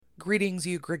Greetings,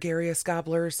 you gregarious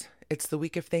gobblers. It's the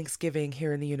week of Thanksgiving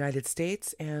here in the United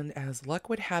States, and as luck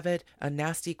would have it, a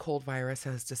nasty cold virus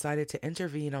has decided to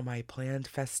intervene on my planned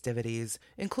festivities,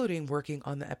 including working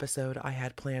on the episode I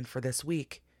had planned for this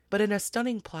week. But in a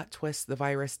stunning plot twist the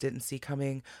virus didn't see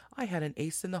coming, I had an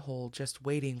ace in the hole just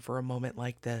waiting for a moment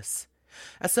like this.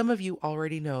 As some of you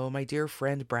already know, my dear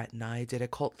friend Brett and I did a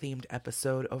cult-themed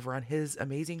episode over on his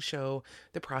amazing show,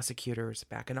 The Prosecutors,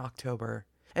 back in October.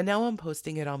 And now I'm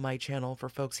posting it on my channel for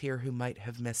folks here who might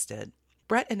have missed it.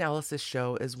 Brett and Alice's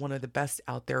show is one of the best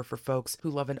out there for folks who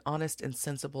love an honest and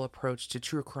sensible approach to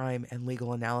true crime and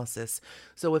legal analysis.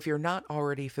 So if you're not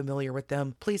already familiar with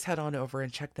them, please head on over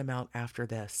and check them out after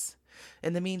this.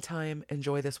 In the meantime,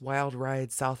 enjoy this wild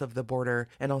ride south of the border,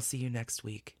 and I'll see you next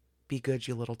week. Be good,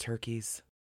 you little turkeys.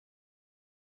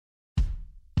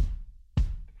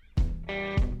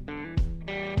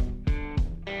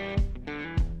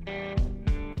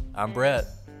 I'm Brett.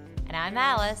 And I'm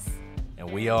Alice. And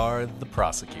we are the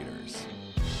Prosecutors.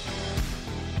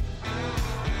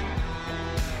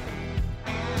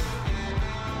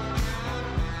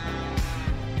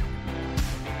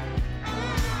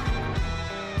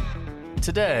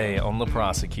 Today on the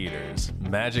Prosecutors,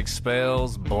 magic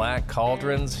spells, black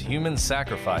cauldrons, human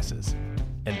sacrifices,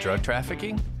 and drug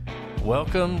trafficking?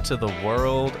 Welcome to the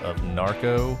world of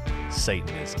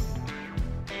Narcosatanism.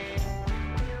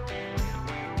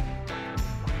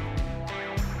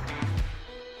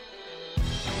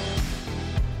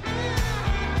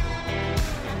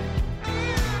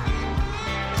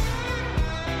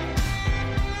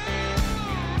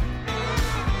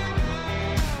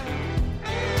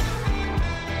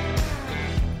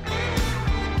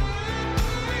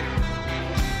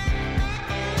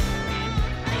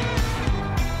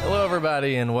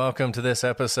 Everybody, and welcome to this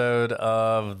episode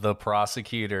of The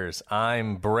Prosecutors.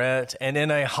 I'm Brett, and in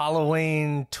a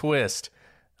Halloween twist,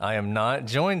 I am not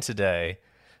joined today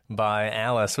by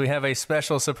Alice. We have a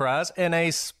special surprise and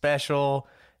a special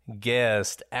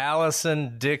guest,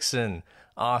 Allison Dixon,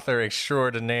 author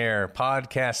extraordinaire,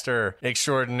 podcaster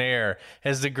extraordinaire,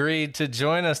 has agreed to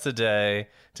join us today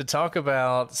to talk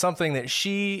about something that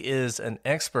she is an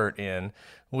expert in,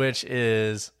 which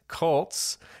is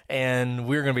cults. And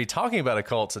we're going to be talking about a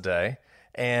cult today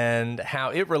and how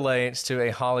it relates to a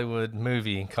Hollywood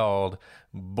movie called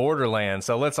Borderland.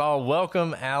 So let's all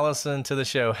welcome Allison to the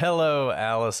show. Hello,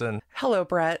 Allison. Hello,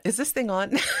 Brett. Is this thing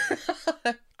on?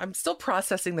 I'm still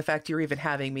processing the fact you're even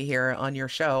having me here on your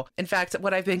show. In fact,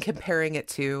 what I've been comparing it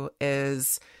to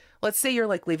is, let's say you're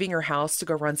like leaving your house to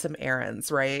go run some errands,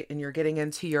 right? And you're getting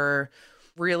into your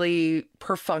really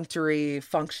perfunctory,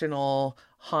 functional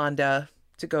Honda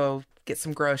to go get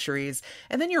some groceries.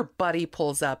 And then your buddy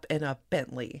pulls up in a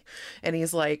Bentley and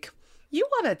he's like, you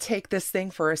want to take this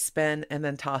thing for a spin, and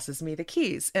then tosses me the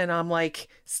keys. And I'm like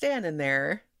standing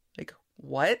there like,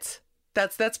 what?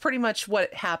 That's pretty much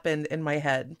what happened in my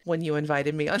head when you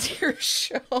invited me onto your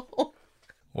show.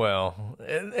 Well,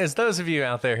 as those of you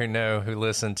out there who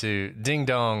listen to Ding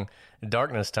Dong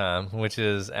Darkness Time, which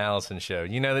is Allison's show,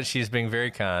 you know that she's being very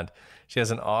kind. She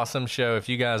has an awesome show. If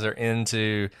you guys are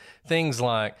into things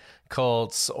like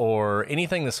cults or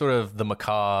anything that's sort of the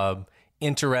macabre,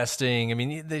 interesting. I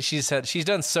mean, she's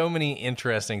done so many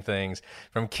interesting things,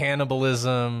 from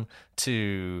cannibalism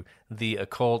to the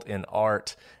occult in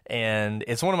art. And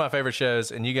it's one of my favorite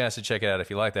shows, and you guys should check it out if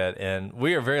you like that. And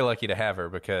we are very lucky to have her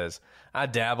because I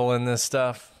dabble in this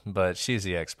stuff, but she's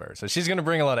the expert. So she's going to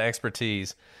bring a lot of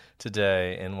expertise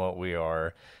today in what we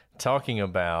are talking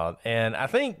about. And I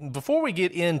think before we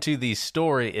get into the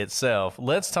story itself,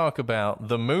 let's talk about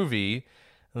the movie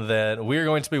that we're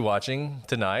going to be watching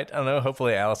tonight. I don't know,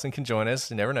 hopefully Allison can join us.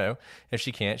 You never know. If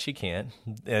she can't, she can.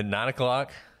 At 9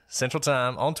 o'clock Central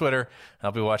Time on Twitter,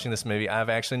 I'll be watching this movie. I've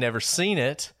actually never seen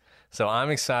it, so I'm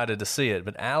excited to see it.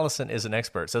 But Allison is an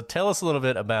expert. So tell us a little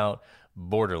bit about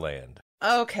Borderland.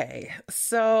 Okay,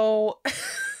 so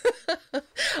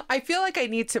I feel like I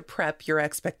need to prep your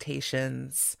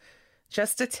expectations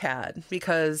just a tad,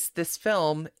 because this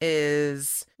film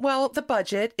is, well, the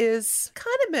budget is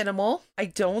kind of minimal. I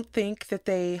don't think that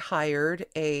they hired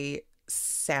a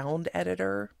sound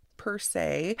editor per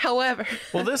se. However,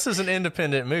 well, this is an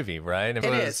independent movie, right? It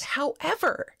is.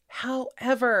 However,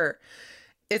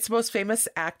 its most famous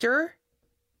actor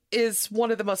is one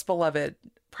of the most beloved,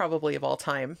 probably of all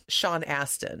time, Sean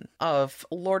Astin of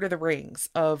Lord of the Rings,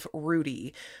 of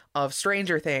Rudy, of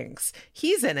Stranger Things.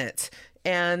 He's in it.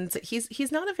 And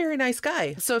he's not a very nice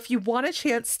guy. So if you want a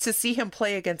chance to see him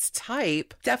play against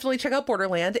type, definitely check out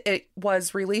Borderland. It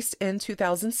was released in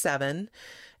 2007.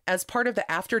 as part of the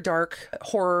After Dark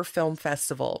Horror Film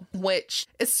Festival, which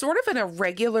is sort of an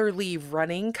irregularly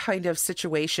running kind of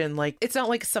situation. Like, it's not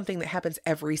like something that happens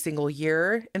every single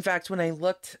year. In fact, when I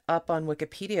looked up on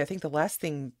Wikipedia, I think the last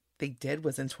thing they did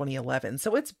was in 2011.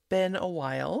 So it's been a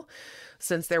while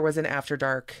since there was an After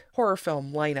Dark horror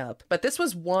film lineup. But this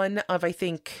was one of, I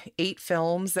think, 8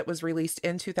 films that was released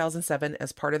in 2007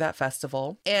 as part of that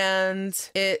festival. And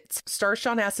it stars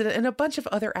Sean Astin and a bunch of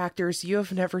other actors you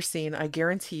have never seen. I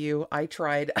guarantee you, I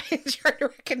tried to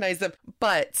recognize them.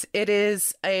 But it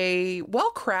is a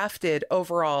well-crafted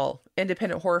overall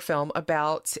independent horror film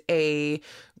about a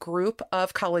group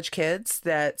of college kids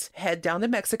that head down to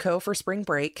Mexico for spring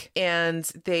break, and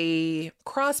they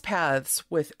cross paths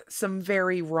with some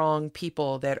very wrong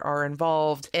people that are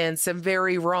involved in some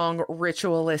very wrong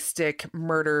ritualistic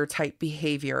murder type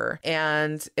behavior.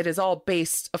 And it is all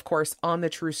based, of course, on the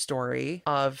true story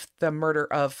of the murder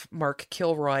of Mark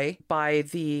Kilroy by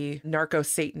the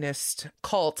narco-Satanist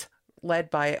cult led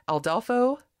by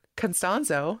Adolfo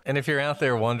Constanzo. And if you're out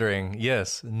there wondering,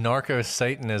 yes,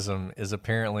 Narcosatanism is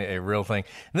apparently a real thing.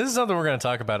 And this is something we're going to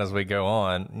talk about as we go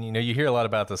on. You know, you hear a lot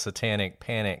about the satanic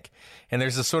panic, and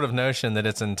there's this sort of notion that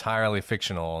it's entirely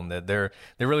fictional and that there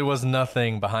really was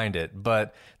nothing behind it.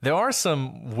 But there are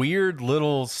some weird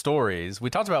little stories. We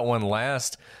talked about one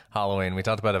last Halloween. We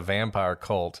talked about a vampire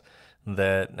cult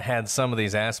that had some of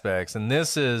these aspects, and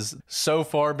this is so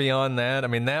far beyond that. I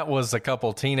mean, that was a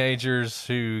couple teenagers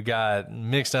who got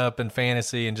mixed up in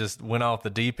fantasy and just went off the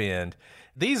deep end.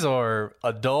 These are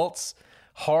adults,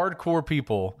 hardcore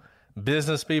people,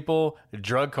 business people,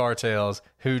 drug cartels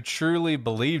who truly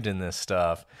believed in this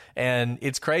stuff. And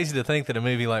it's crazy to think that a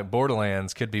movie like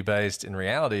Borderlands could be based in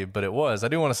reality, but it was. I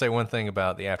do want to say one thing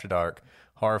about the After Dark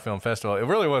Horror Film Festival. It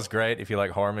really was great if you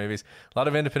like horror movies. A lot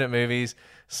of independent movies.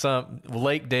 Some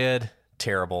Lake Dead,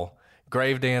 terrible.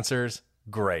 Grave Dancers,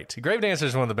 great. Grave Dancers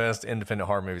is one of the best independent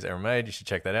horror movies ever made. You should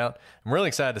check that out. I'm really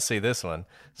excited to see this one.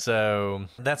 So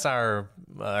that's our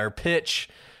pitch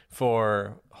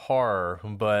for horror.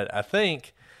 But I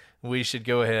think we should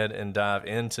go ahead and dive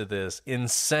into this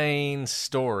insane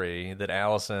story that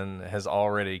Allison has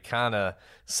already kind of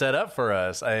set up for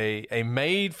us. A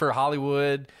made for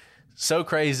Hollywood, so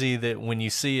crazy that when you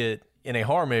see it in a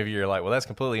horror movie, you're like, well, that's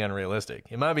completely unrealistic.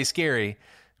 It might be scary,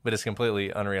 but it's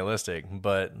completely unrealistic.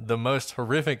 But the most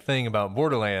horrific thing about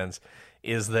Borderlands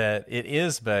is that it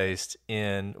is based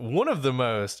in one of the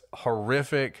most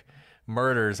horrific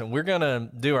murders. And we're going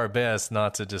to do our best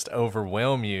not to just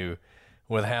overwhelm you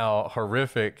with how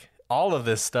horrific all of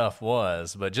this stuff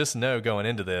was. But just know going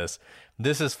into this,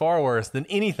 this is far worse than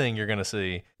anything you're going to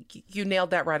see. You nailed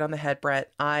that right on the head,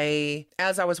 Brett.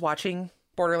 As I was watching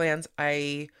Borderlands,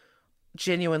 I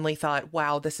genuinely thought,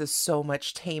 wow, this is so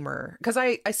much tamer. Because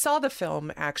I saw the film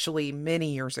actually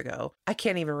many years ago. I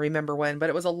can't even remember when, but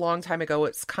it was a long time ago.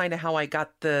 It's kind of how I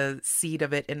got the seed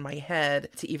of it in my head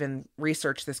to even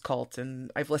research this cult.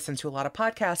 And I've listened to a lot of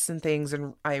podcasts and things,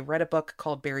 and I read a book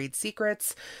called Buried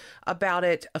Secrets about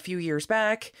it a few years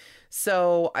back.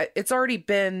 So it's already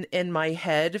been in my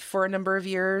head for a number of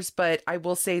years, but I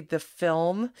will say the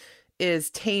film is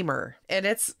tamer, and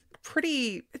it's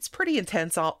pretty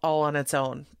intense all on its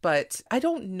own. But I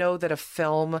don't know that a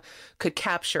film could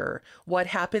capture what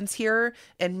happens here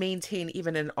and maintain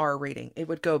even an R rating. It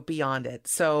would go beyond it.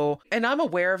 So, and I'm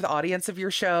aware of the audience of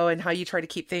your show and how you try to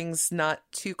keep things not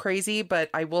too crazy, but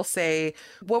I will say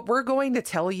what we're going to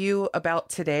tell you about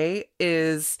today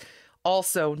is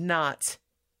also not.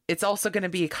 It's also going to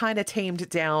be kind of tamed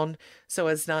down so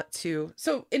as not to.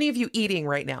 So any of you eating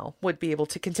right now would be able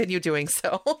to continue doing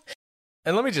so.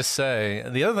 And let me just say,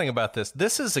 the other thing about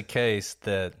this is a case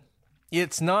that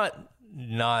it's not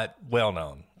well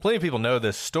known. Plenty of people know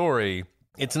this story.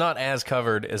 It's not as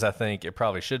covered as I think it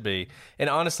probably should be. And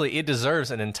honestly, it deserves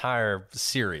an entire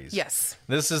series. Yes.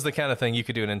 This is the kind of thing you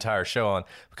could do an entire show on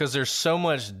because there's so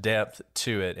much depth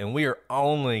to it. And we are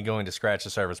only going to scratch the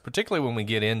surface, particularly when we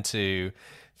get into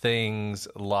things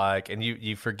like, and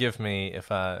you forgive me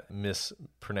if I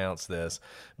mispronounce this,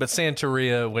 but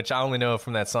Santeria, which I only know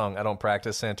from that song. I don't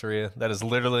practice Santeria. That is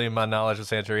literally my knowledge of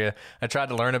Santeria. I tried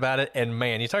to learn about it, and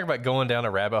man, you talk about going down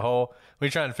a rabbit hole when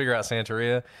you're trying to figure out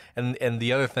Santeria. And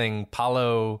the other thing,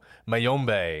 Palo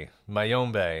Mayombe,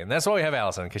 and that's why we have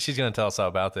Allison, because she's going to tell us all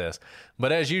about this.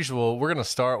 But as usual, we're going to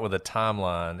start with a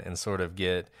timeline and sort of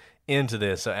get into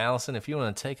this. So Allison, if you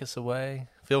want to take us away,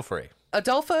 feel free.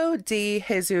 Adolfo de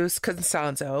Jesus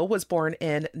Constanzo was born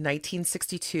in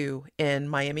 1962 in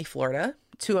Miami, Florida,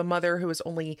 to a mother who was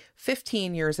only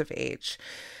 15 years of age.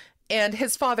 And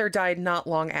his father died not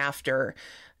long after.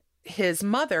 His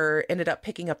mother ended up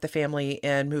picking up the family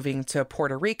and moving to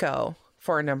Puerto Rico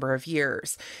for a number of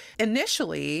years.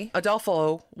 Initially,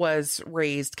 Adolfo was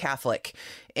raised Catholic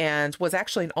and was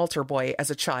actually an altar boy as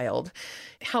a child.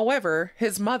 However,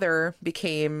 his mother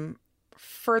became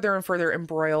further and further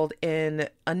embroiled in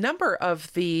a number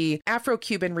of the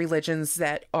Afro-Cuban religions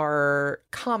that are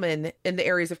common in the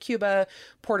areas of Cuba,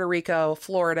 Puerto Rico,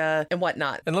 Florida, and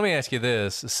whatnot. And let me ask you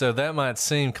this. So that might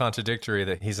seem contradictory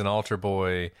that he's an altar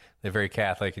boy, they're very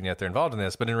Catholic, and yet they're involved in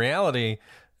this. But in reality,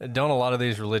 don't a lot of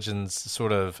these religions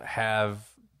sort of have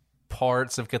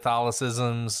parts of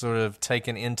Catholicism sort of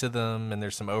taken into them, and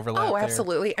there's some overlap Oh, there?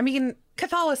 absolutely. I mean,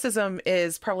 Catholicism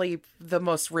is probably the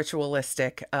most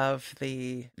ritualistic of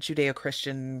the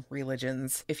Judeo-Christian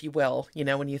religions, if you will. You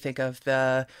know, when you think of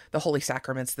the holy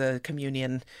sacraments, the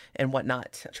communion and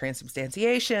whatnot,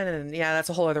 transubstantiation, and yeah, that's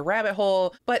a whole other rabbit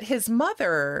hole. But his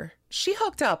mother, she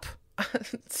hooked up,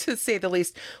 to say the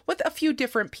least, with a few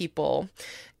different people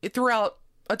throughout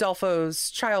Adolfo's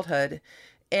childhood.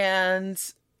 And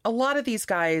a lot of these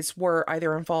guys were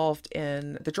either involved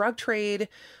in the drug trade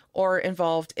or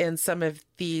involved in some of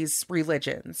these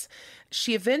religions.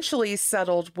 She eventually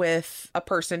settled with a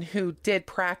person who did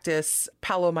practice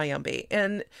Palo Mayombe.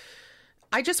 And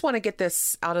I just want to get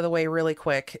this out of the way really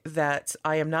quick that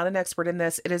I am not an expert in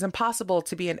this. It is impossible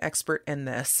to be an expert in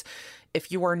this if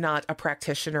you are not a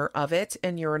practitioner of it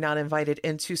and you're not invited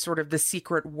into sort of the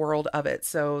secret world of it.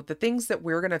 So the things that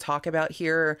we're going to talk about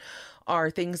here are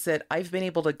things that I've been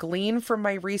able to glean from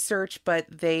my research, but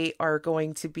they are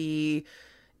going to be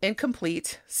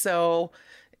incomplete. So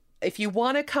if you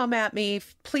want to come at me,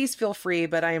 please feel free,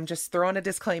 but I am just throwing a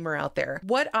disclaimer out there.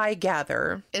 What I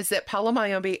gather is that Palo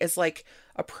Mayombe is like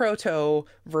a proto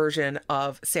version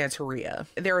of Santeria.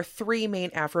 There are three main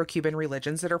Afro-Cuban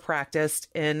religions that are practiced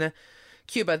in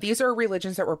Cuba. These are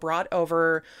religions that were brought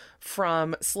over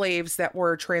from slaves that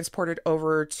were transported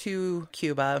over to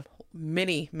Cuba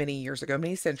many, many years ago,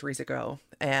 many centuries ago.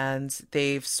 And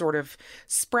they've sort of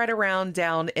spread around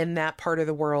down in that part of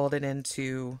the world and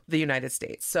into the United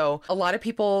States. So a lot of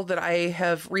people that I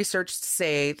have researched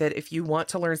say that if you want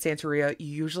to learn Santeria, you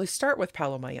usually start with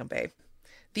Palo Mayombe.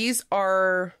 These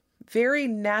are very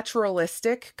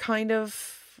naturalistic kind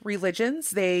of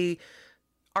religions. They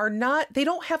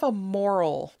don't have a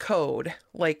moral code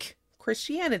like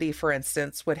Christianity, for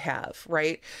instance, would have,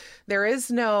 right? There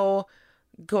is no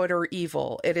good or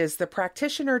evil. It is the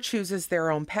practitioner chooses their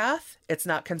own path. It's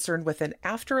not concerned with an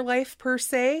afterlife per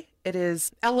se. It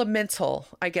is elemental,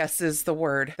 I guess is the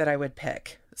word that I would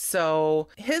pick. So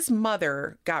his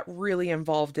mother got really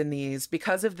involved in these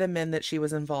because of the men that she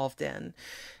was involved in.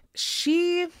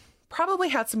 She probably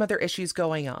had some other issues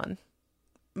going on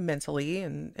mentally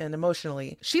and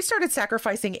emotionally. She started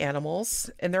sacrificing animals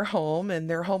in their home, and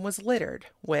their home was littered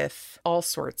with all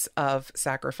sorts of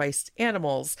sacrificed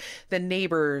animals. The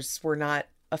neighbors were not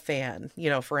a fan,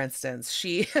 for instance.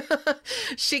 She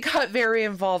she got very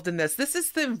involved in this. This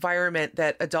is the environment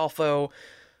that Adolfo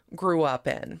grew up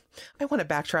in. I want to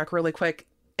backtrack really quick.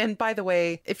 And by the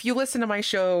way, if you listen to my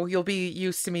show, you'll be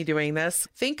used to me doing this.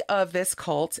 Think of this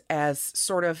cult as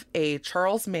sort of a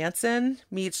Charles Manson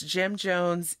meets Jim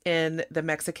Jones in the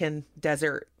Mexican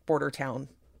desert border town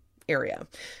area.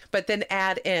 But then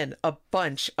add in a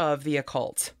bunch of the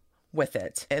occult with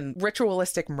it and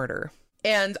ritualistic murder.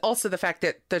 And also the fact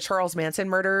that the Charles Manson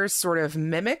murders sort of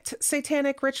mimicked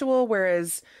satanic ritual,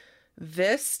 whereas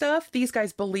this stuff, these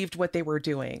guys believed what they were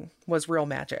doing was real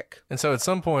magic. And so at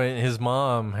some point, his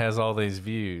mom has all these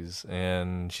views,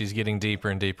 and she's getting deeper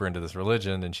and deeper into this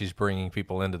religion, and she's bringing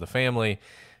people into the family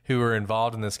who are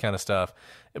involved in this kind of stuff.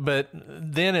 But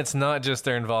then it's not just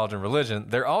they're involved in religion,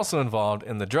 they're also involved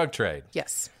in the drug trade.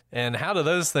 Yes. And how do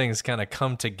those things kind of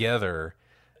come together?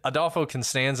 Adolfo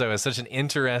Constanzo is such an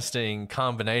interesting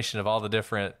combination of all the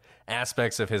different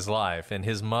aspects of his life, and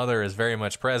his mother is very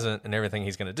much present in everything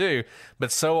he's going to do,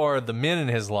 but so are the men in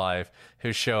his life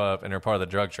who show up and are part of the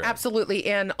drug trade. Absolutely.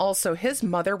 And also his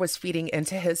mother was feeding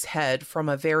into his head from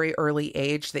a very early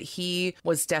age that he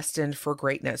was destined for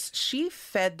greatness. She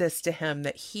fed this to him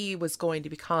that he was going to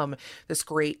become this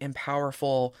great and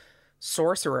powerful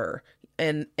sorcerer.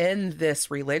 And in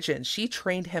this religion, she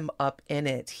trained him up in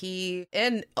it.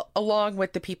 And along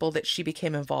with the people that she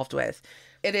became involved with,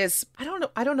 it is, I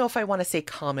don't know if I want to say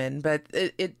common, but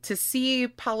to see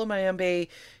Palo Mayombe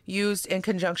used in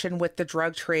conjunction with the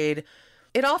drug trade,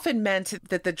 it often meant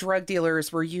that the drug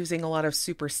dealers were using a lot of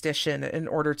superstition in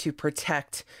order to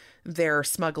protect their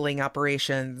smuggling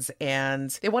operations.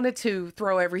 And they wanted to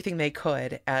throw everything they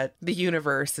could at the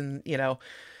universe and,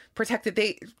 protect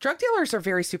it. Drug dealers are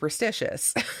very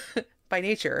superstitious by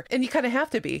nature. And you kind of have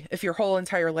to be if your whole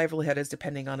entire livelihood is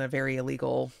depending on a very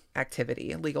illegal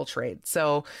activity, illegal trade.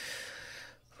 So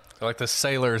They're like the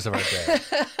sailors of our day.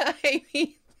 I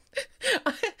mean,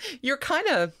 you're kind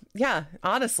of, yeah,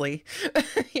 honestly,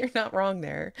 you're not wrong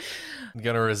there. I'm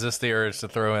going to resist the urge to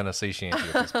throw in a sea shanty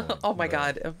at this point. Oh my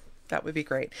God. That would be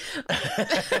great.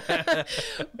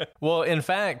 Well, in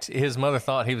fact, his mother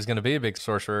thought he was going to be a big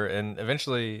sorcerer, and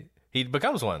eventually he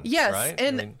becomes one. Yes, right?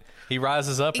 and he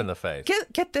rises up in the faith.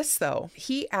 Get this, though.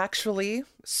 He actually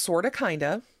sort of, kind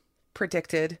of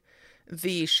predicted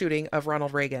the shooting of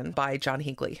Ronald Reagan by John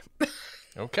Hinckley.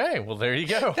 Okay, well, there you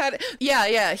go.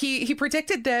 Yeah. He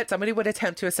predicted that somebody would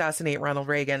attempt to assassinate Ronald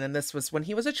Reagan, and this was when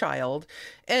he was a child.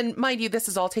 And mind you, this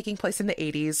is all taking place in the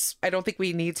 80s. I don't think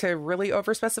we need to really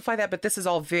overspecify that, but this is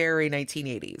all very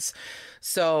 1980s.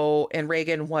 So, and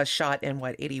Reagan was shot in,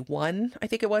 81, I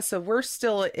think it was. So we're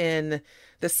still in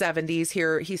the 70s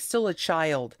here. He's still a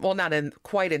child. Well, not in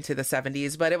quite into the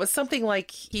 70s, but it was something like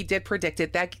he did predict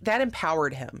it. That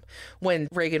empowered him when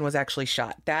Reagan was actually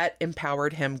shot. That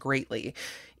empowered him greatly,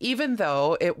 even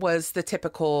though it was the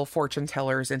typical fortune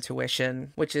teller's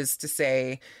intuition, which is to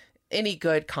say any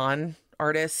good con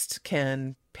artist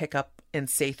can pick up and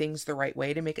say things the right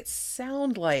way to make it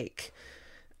sound like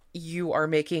you are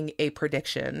making a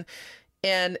prediction.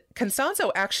 And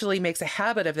Constanzo actually makes a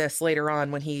habit of this later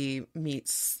on when he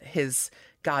meets his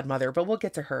godmother, but we'll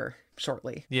get to her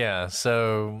shortly. Yeah,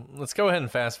 so let's go ahead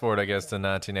and fast forward, I guess, to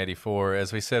 1984.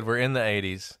 As we said, we're in the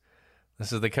 80s.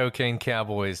 This is the cocaine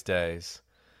cowboys days.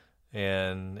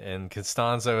 And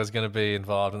Constanzo is going to be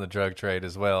involved in the drug trade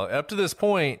as well. Up to this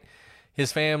point,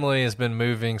 his family has been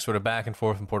moving sort of back and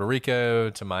forth from Puerto Rico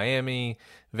to Miami.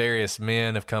 Various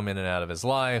men have come in and out of his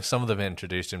life. Some of them have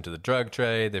introduced him to the drug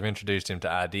trade. They've introduced him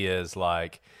to ideas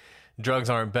like drugs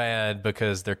aren't bad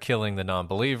because they're killing the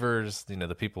non-believers,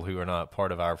 the people who are not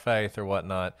part of our faith or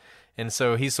whatnot. And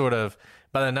so he's sort of,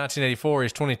 by the 1984,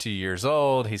 he's 22 years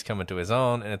old. He's coming to his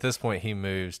own. And at this point, he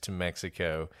moves to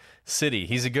Mexico City.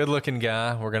 He's a good-looking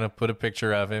guy. We're going to put a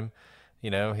picture of him.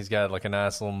 He's got like a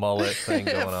nice little mullet thing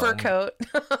going on. Fur coat.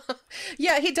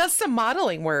 Yeah, he does some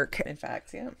modeling work, in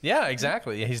fact. Yeah. Yeah,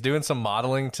 exactly. He's doing some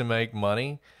modeling to make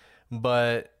money,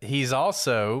 but he's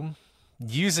also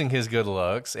using his good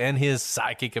looks and his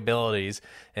psychic abilities,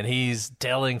 and he's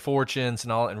telling fortunes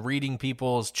and all, and reading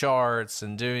people's charts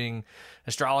and doing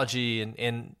astrology,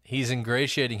 and he's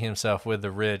ingratiating himself with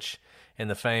the rich and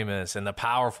the famous and the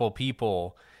powerful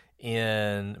people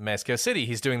in Mexico City.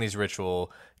 He's doing these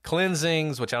ritual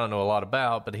cleansings, which I don't know a lot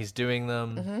about, but he's doing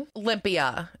them. Mm-hmm.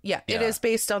 Limpia. Yeah, it is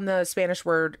based on the Spanish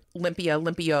word limpia,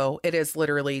 limpio. It is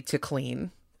literally to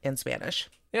clean in Spanish.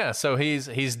 Yeah, so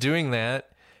he's doing that.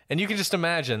 And you can just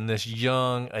imagine this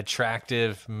young,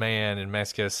 attractive man in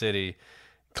Mexico City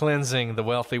cleansing the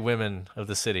wealthy women of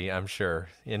the city, I'm sure.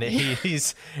 And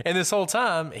he's and this whole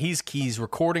time, he's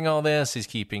recording all this. He's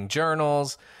keeping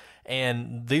journals.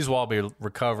 And these will all be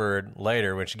recovered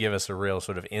later, which give us a real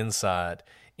sort of insight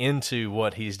into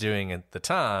what he's doing at the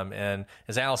time. And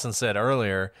as Allison said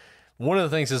earlier, one of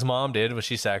the things his mom did was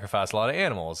she sacrificed a lot of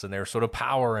animals, and there's sort of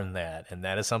power in that. And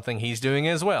that is something he's doing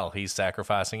as well. He's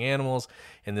sacrificing animals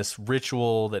in this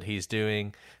ritual that he's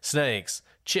doing. Snakes,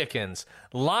 chickens,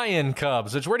 lion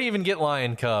cubs, which where do you even get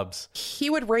lion cubs?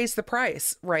 He would raise the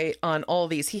price, right, on all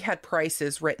these. He had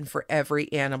prices written for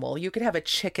every animal. You could have a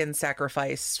chicken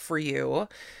sacrifice for you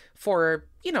for,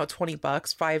 $20,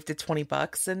 $5 to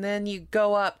 $20. And then you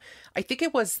go up, I think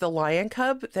it was the lion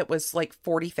cub that was like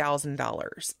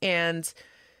 $40,000. And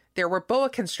there were boa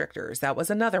constrictors. That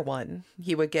was another one.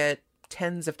 He would get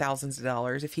tens of thousands of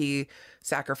dollars if he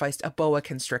sacrificed a boa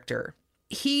constrictor.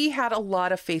 He had a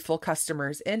lot of faithful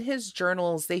customers. In his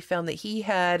journals, they found that he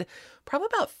had probably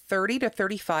about 30 to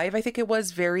 35, I think it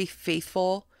was, very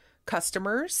faithful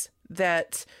customers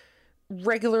that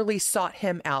regularly sought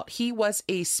him out. He was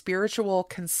a spiritual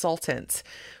consultant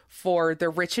for the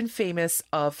rich and famous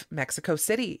of Mexico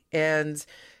City. And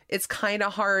it's kind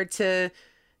of hard to,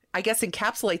 I guess,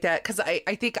 encapsulate that, because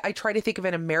I think I try to think of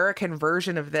an American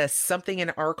version of this, something in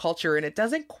our culture, and it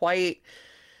doesn't quite...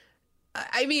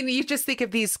 I mean, you just think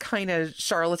of these kind of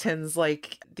charlatans,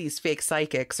 like these fake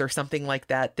psychics or something like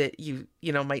that you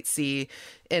might see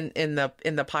in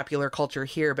the popular culture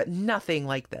here, but nothing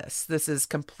like this. This is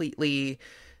completely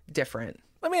different.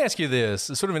 Let me ask you this.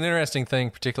 It's sort of an interesting thing,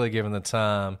 particularly given the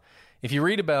time. If you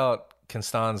read about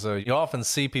Constanzo, you often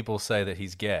see people say that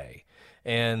he's gay.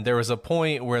 And there was a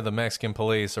point where the Mexican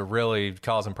police are really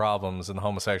causing problems in the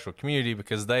homosexual community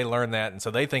because they learned that. And so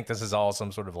they think this is all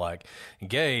some sort of like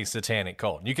gay satanic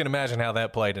cult. You can imagine how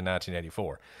that played in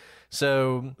 1984.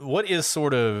 So what is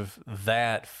sort of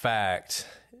that fact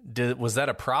Was that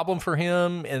a problem for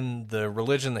him in the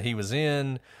religion that he was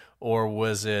in? Or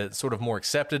was it sort of more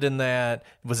accepted in that?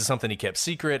 Was it something he kept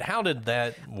secret? How did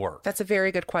that work? That's a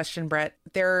very good question, Brett.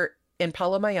 In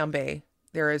Palo Mayombe,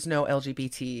 there is no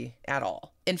LGBT at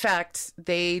all. In fact,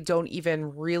 they don't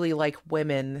even really like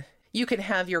women. You can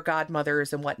have your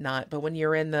godmothers and whatnot, but when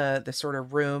you're in the sort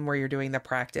of room where you're doing the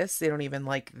practice, they don't even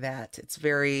like that. It's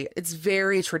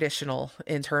very traditional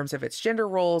in terms of its gender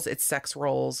roles, its sex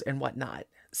roles, and whatnot.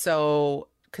 So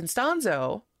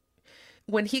Constanzo,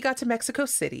 when he got to Mexico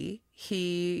City,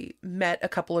 he met a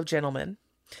couple of gentlemen,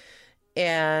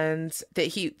 and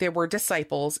they were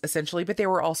disciples essentially, but they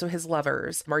were also his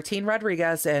lovers. Martin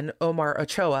Rodriguez and Omar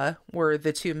Ochoa were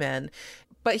the two men,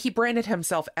 but he branded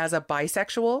himself as a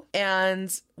bisexual,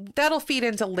 and that'll feed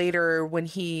into later when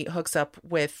he hooks up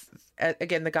with,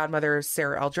 again, the godmother,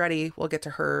 Sarah Aldretti. We'll get to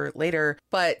her later.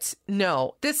 But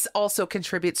no, this also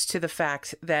contributes to the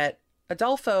fact that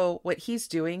Adolfo, what he's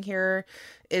doing here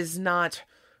is not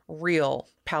real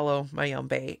Palo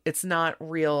Mayombe. It's not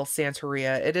real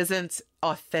Santeria. It isn't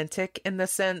authentic in the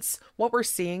sense. What we're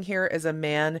seeing here is a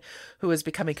man who is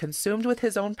becoming consumed with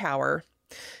his own power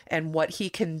and what he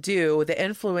can do, the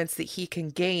influence that he can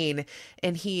gain,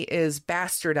 and he is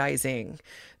bastardizing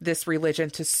this religion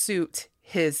to suit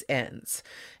his ends.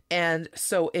 And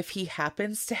so if he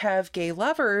happens to have gay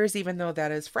lovers, even though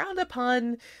that is frowned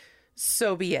upon,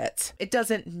 so be it. It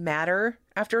doesn't matter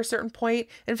after a certain point.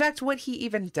 In fact, what he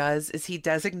even does is he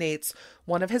designates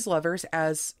one of his lovers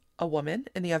as a woman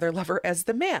and the other lover as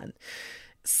the man.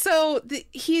 So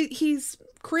he's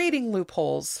creating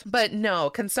loopholes. But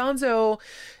no, Constanzo,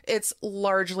 it's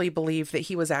largely believed that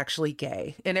he was actually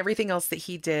gay, and everything else that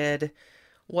he did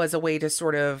was a way to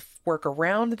sort of work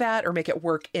around that or make it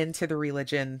work into the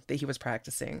religion that he was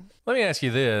practicing. Let me ask you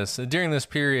this. During this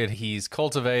period, he's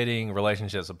cultivating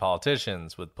relationships with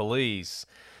politicians, with police.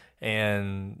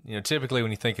 And, typically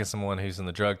when you think of someone who's in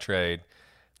the drug trade,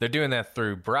 they're doing that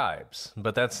through bribes.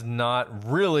 But that's not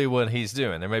really what he's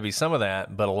doing. There may be some of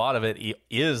that, but a lot of it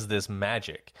is this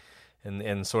magic.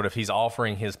 And sort of he's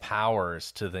offering his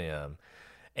powers to them.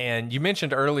 And you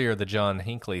mentioned earlier the John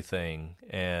Hinckley thing,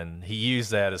 and he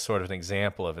used that as sort of an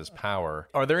example of his power.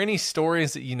 Are there any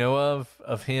stories that you know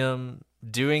of him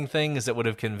doing things that would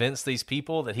have convinced these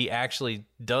people that he actually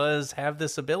does have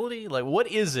this ability? Like, what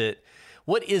is it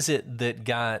that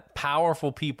got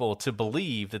powerful people to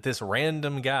believe that this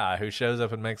random guy who shows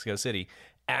up in Mexico City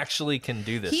actually can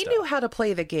do this He stuff? knew how to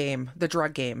play the game, the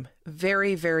drug game,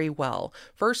 very, very well.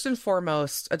 First and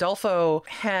foremost, Adolfo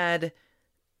had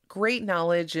great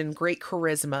knowledge and great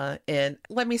charisma. And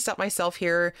let me stop myself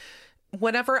here.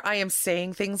 Whenever I am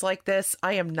saying things like this,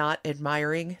 I am not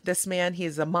admiring this man. He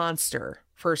is a monster,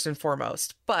 first and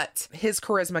foremost. But his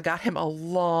charisma got him a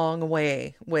long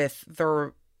way with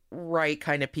the right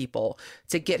kind of people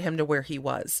to get him to where he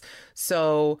was.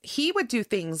 So he would do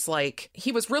things like,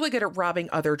 he was really good at robbing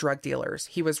other drug dealers.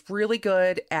 He was really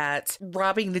good at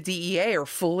robbing the DEA or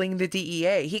fooling the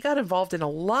DEA. He got involved in a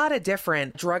lot of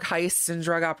different drug heists and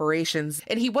drug operations,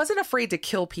 and he wasn't afraid to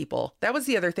kill people. That was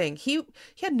the other thing. He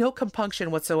had no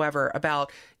compunction whatsoever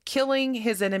about killing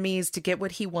his enemies to get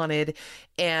what he wanted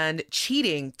and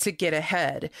cheating to get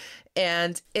ahead.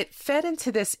 And it fed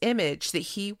into this image that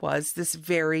he was this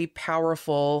very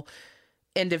powerful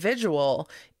individual.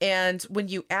 And when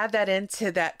you add that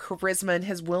into that charisma and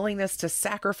his willingness to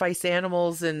sacrifice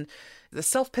animals and the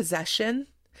self-possession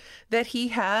that he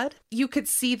had, you could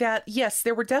see that, yes,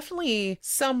 there were definitely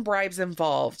some bribes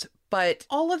involved, but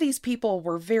all of these people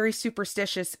were very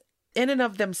superstitious in and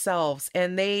of themselves,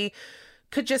 and they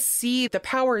could just see the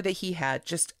power that he had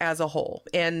just as a whole,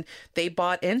 and they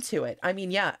bought into it. I mean,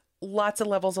 yeah, lots of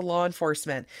levels of law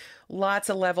enforcement, lots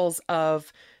of levels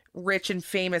of rich and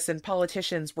famous and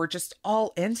politicians were just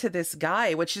all into this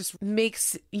guy, which just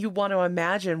makes you want to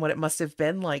imagine what it must have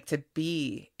been like to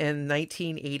be in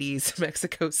 1980s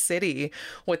Mexico City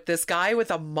with this guy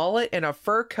with a mullet and a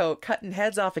fur coat cutting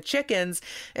heads off of chickens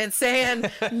and saying,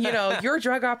 your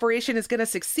drug operation is going to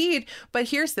succeed. But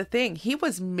here's the thing. He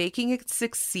was making it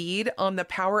succeed on the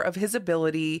power of his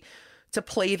ability to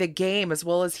play the game as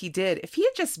well as he did. If he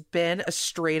had just been a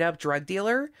straight up drug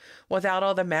dealer without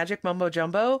all the magic mumbo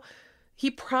jumbo,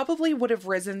 he probably would have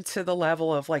risen to the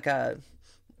level of like I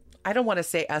don't want to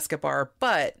say Escobar,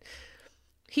 but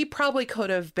he probably could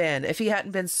have been if he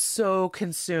hadn't been so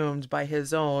consumed by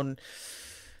his own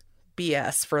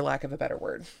BS, for lack of a better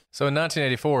word. So in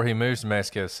 1984, he moves to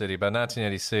Mexico City. By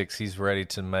 1986, he's ready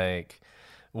to make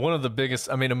one of the biggest,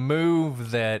 a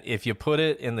move that if you put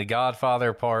it in The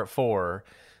Godfather Part 4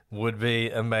 would be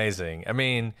amazing.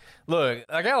 Look,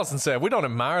 like Allison said, we don't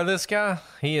admire this guy.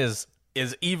 He is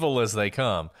as evil as they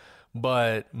come.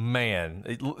 But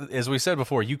man, as we said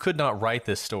before, you could not write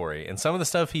this story. And some of the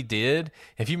stuff he did,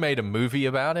 if you made a movie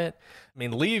about it, I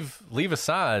mean, leave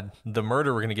aside the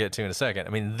murder we're going to get to in a second. I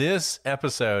mean, this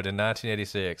episode in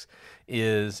 1986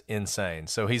 is insane.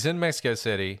 So he's in Mexico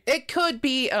City. It could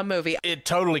be a movie. It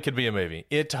totally could be a movie.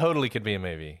 It totally could be a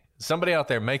movie. Somebody out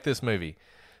there, make this movie.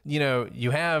 You know,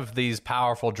 you have these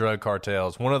powerful drug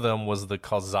cartels. One of them was the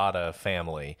Calzada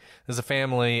family. There's a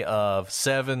family of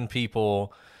 7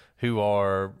 people who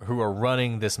are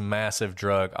running this massive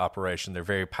drug operation. They're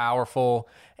very powerful,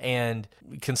 and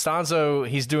Constanzo,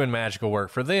 he's doing magical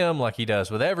work for them like he does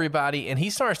with everybody, and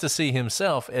he starts to see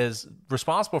himself as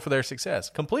responsible for their success,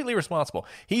 completely responsible.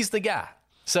 He's the guy.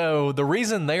 So the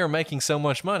reason they are making so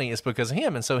much money is because of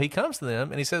him, and so he comes to them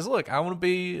and he says, look, I want to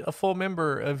be a full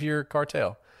member of your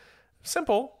cartel.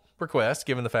 Simple request,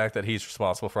 given the fact that he's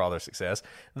responsible for all their success.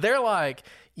 They're like,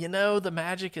 you know, the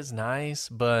magic is nice,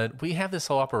 but we have this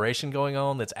whole operation going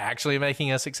on that's actually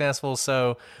making us successful,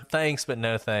 so thanks, but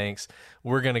no thanks.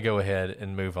 We're going to go ahead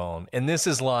and move on. And this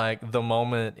is like the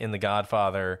moment in The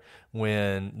Godfather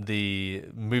when the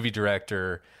movie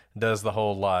director does the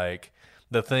whole, like,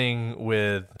 the thing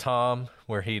with Tom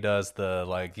where he does the,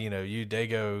 like, you know, you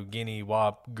Dago, Guinea,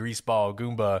 Wop, Greaseball,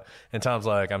 Goomba, and Tom's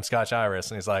like, I'm Scotch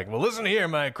Iris, and he's like, well, listen here,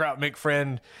 my Kraut Mick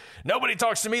friend, nobody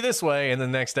talks to me this way, and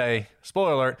then the next day,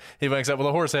 spoiler alert, he wakes up with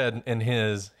a horse head in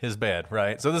his bed,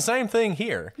 right? So the same thing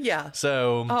here. Yeah.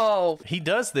 So he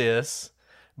does this,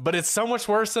 but it's so much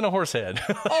worse than a horse head.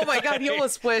 Oh my God, you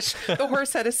almost wish the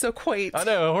horse head is so quaint. I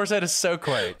know, a horse head is so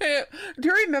quaint. Do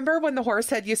you remember when the horse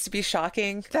head used to be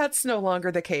shocking? That's no longer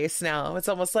the case now. It's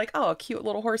almost like, oh, a cute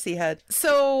little horsey head.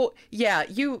 So yeah,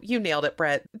 you nailed it,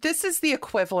 Brett. This is the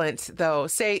equivalent though.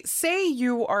 Say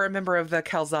you are a member of the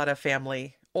Calzada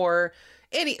family, or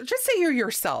just say you're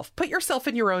yourself. Put yourself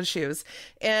in your own shoes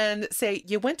and say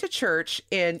you went to church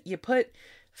and you put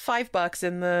 $5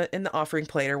 in the offering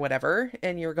plate or whatever,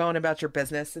 and you're going about your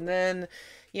business, and then,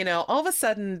 you know, all of a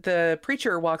sudden the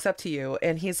preacher walks up to you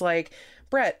and he's like,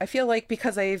 Brett, I feel like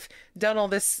because I've done all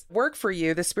this work for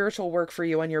you, the spiritual work for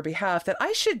you on your behalf, that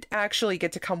I should actually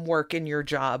get to come work in your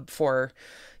job for,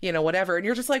 you know, whatever. And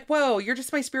you're just like, whoa, you're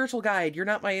just my spiritual guide. You're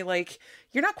not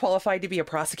you're not qualified to be a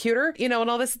prosecutor, you know,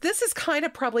 and all this. This is kind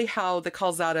of probably how the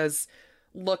Calzadas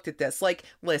looked at this. Like,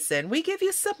 listen, we give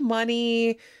you some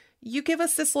money. You give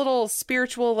us this little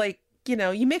spiritual, like, you know,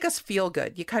 you make us feel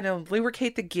good. You kind of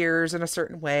lubricate the gears in a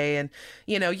certain way. And,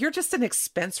 you know, you're just an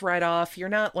expense write-off. You're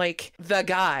not like the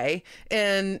guy.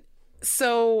 And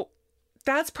so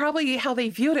that's probably how they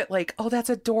viewed it. Like, oh, that's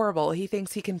adorable. He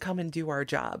thinks he can come and do our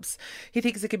jobs. He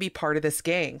thinks he could be part of this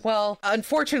gang. Well,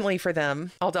 unfortunately for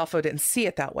them, Adolfo didn't see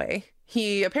it that way.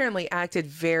 He apparently acted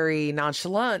very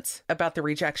nonchalant about the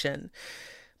rejection.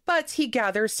 But he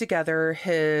gathers together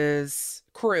his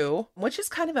crew, which is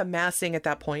kind of amassing at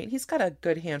that point. He's got a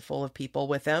good handful of people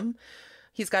with him.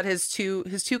 He's got his two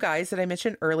guys that I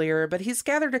mentioned earlier, but he's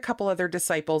gathered a couple other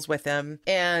disciples with him.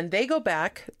 And they go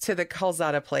back to the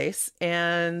Calzada place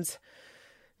and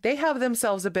they have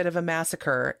themselves a bit of a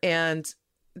massacre. And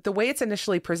the way it's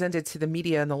initially presented to the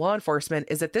media and the law enforcement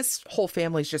is that this whole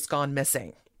family's just gone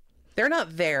missing. They're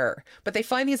not there, but they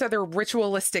find these other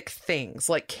ritualistic things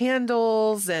like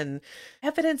candles and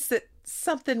evidence that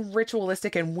something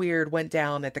ritualistic and weird went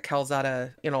down at the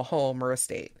Calzada, you know, home or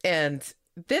estate. And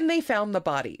then they found the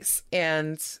bodies.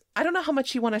 And I don't know how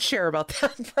much you want to share about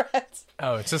that, Brett.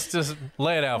 Oh, just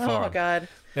lay it out for them. Oh, God.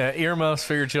 Yeah, earmuffs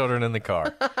for your children in the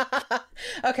car.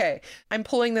 Okay. I'm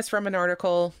pulling this from an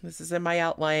article. This is in my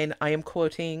outline. I am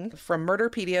quoting from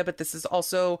Murderpedia, but this is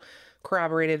also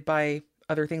corroborated by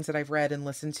other things that I've read and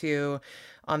listened to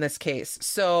on this case.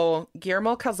 So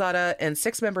Guillermo Calzada and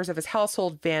 6 members of his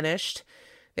household vanished.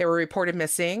 They were reported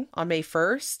missing on May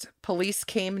 1st. Police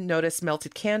came, noticed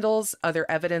melted candles, other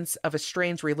evidence of a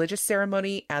strange religious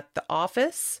ceremony at the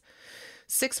office.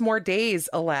 6 more days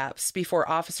elapsed before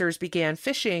officers began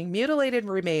fishing mutilated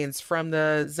remains from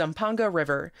the Zampoanga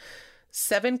River.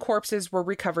 7 corpses were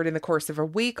recovered in the course of a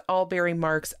week, all bearing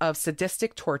marks of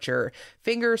sadistic torture.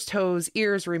 Fingers, toes,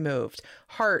 ears removed.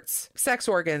 Hearts, sex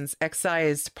organs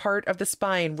excised. Part of the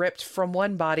spine ripped from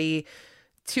one body.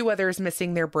 2 others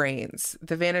missing their brains.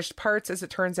 The vanished parts, as it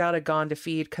turns out, had gone to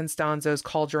feed Constanzo's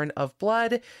cauldron of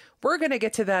blood. We're going to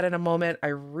get to that in a moment. I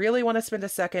really want to spend a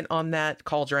second on that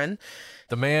cauldron.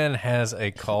 The man has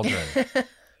a cauldron.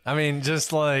 I mean, just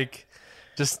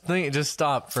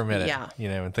stop for a minute, yeah. You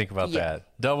know, and think about that.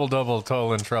 Double,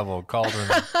 toil and trouble, cauldron.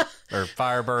 or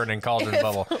Firebird and Cauldron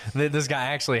Bubble. This guy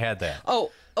actually had that.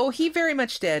 Oh, he very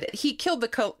much did. He killed the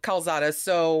Calzadas,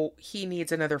 so he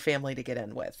needs another family to get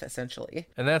in with, essentially.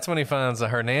 And that's when he finds the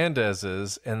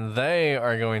Hernandezes, and they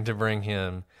are going to bring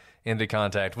him into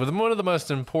contact with one of the most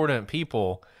important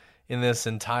people in this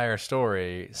entire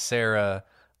story, Sarah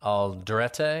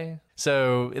Aldrete.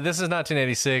 So this is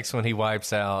 1986 when he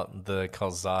wipes out the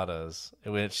Calzadas,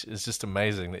 which is just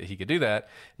amazing that he could do that.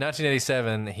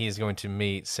 1987, he's going to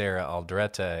meet Sarah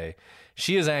Aldrete.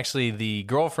 She is actually the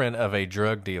girlfriend of a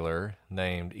drug dealer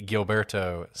named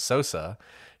Gilberto Sosa.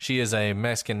 She is a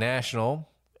Mexican national,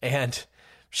 and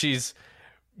she's,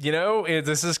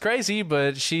 this is crazy,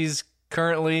 but she's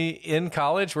currently in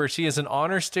college where she is an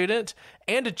honor student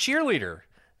and a cheerleader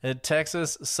at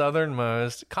Texas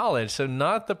Southernmost College. So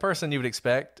not the person you would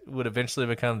expect would eventually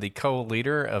become the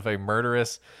co-leader of a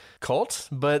murderous cult,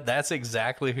 but that's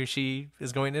exactly who she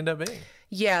is going to end up being.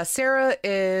 Yeah, Sarah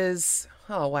is...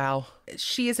 Oh, wow.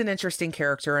 She is an interesting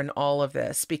character in all of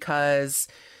this because,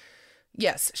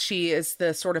 yes, she is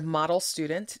the sort of model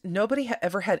student. Nobody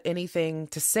ever had anything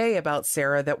to say about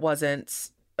Sarah that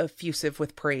wasn't effusive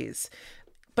with praise,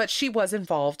 but she was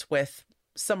involved with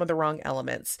some of the wrong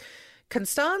elements.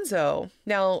 Constanzo,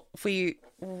 now, if we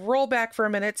roll back for a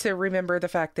minute to remember the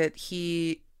fact that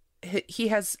he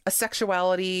has a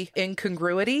sexuality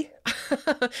incongruity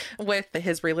with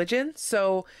his religion,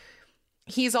 so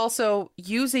he's also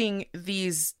using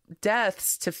these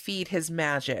deaths to feed his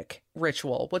magic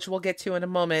ritual, which we'll get to in a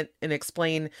moment and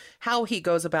explain how he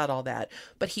goes about all that.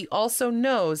 But he also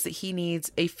knows that he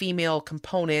needs a female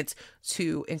component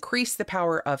to increase the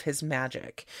power of his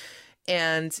magic.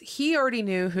 And he already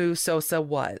knew who Sosa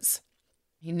was.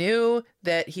 He knew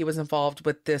that he was involved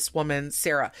with this woman,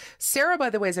 Sarah. Sarah,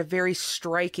 by the way, is a very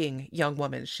striking young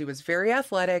woman. She was very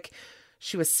athletic.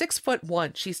 She was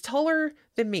 6'1". She's taller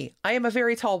than me. I am a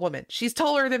very tall woman. She's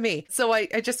taller than me. So I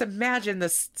just imagine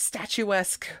this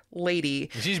statuesque lady.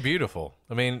 She's beautiful.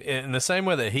 I mean, in the same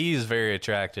way that he's very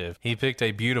attractive, he picked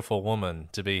a beautiful woman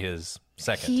to be his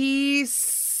second. He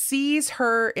sees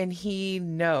her and he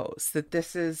knows that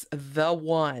this is the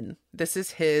one. This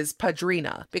is his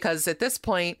padrina. Because at this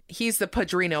point, he's the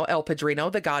padrino, El Padrino,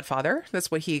 the godfather.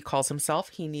 That's what he calls himself.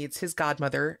 He needs his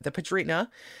godmother, the padrina.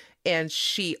 And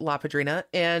La Padrina,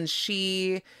 and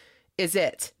she is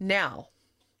it. Now,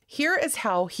 here is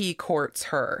how he courts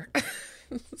her.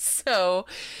 So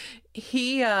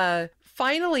he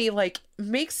finally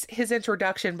makes his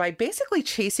introduction by basically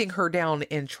chasing her down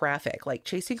in traffic,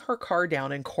 chasing her car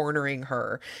down and cornering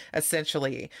her,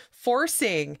 essentially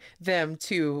forcing them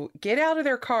to get out of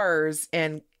their cars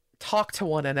and talk to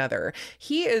one another.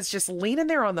 He is just leaning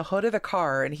there on the hood of the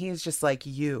car and he's just like,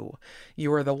 you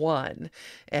are the one,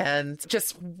 and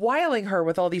just wiling her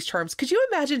with all these charms. Could you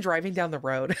imagine driving down the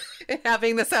road and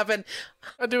having this happen?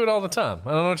 I do it all the time.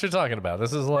 I don't know what you're talking about.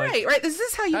 This is right. This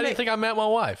is how you do you think I met my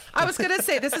wife? I was going to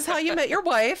say, this is how you met your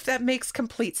wife. That makes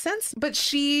complete sense. But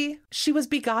she was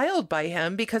beguiled by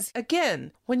him because,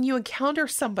 again, when you encounter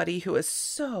somebody who is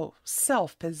so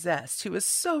self-possessed, who is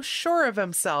so sure of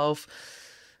himself,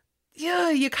 yeah,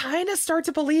 you kind of start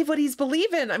to believe what he's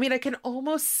believing. I mean, I can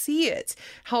almost see it,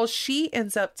 how she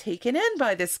ends up taken in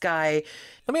by this guy.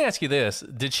 Let me ask you this.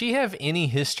 Did she have any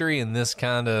history in this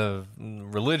kind of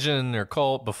religion or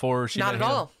cult before she Not met at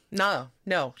him? all.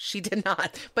 No, she did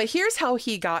not. But here's how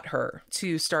he got her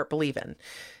to start believing,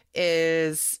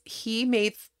 is he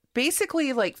made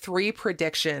basically 3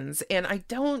 predictions, and I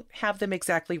don't have them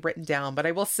exactly written down, but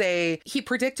I will say he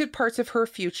predicted parts of her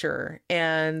future.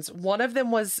 And one of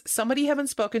them was, somebody you haven't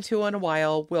spoken to in a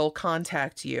while will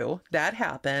contact you. That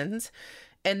happened.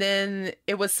 And then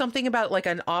it was something about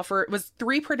an offer. It was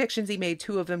 3 predictions he made.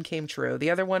 2 of them came true. The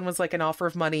other one was an offer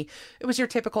of money. It was your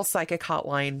typical psychic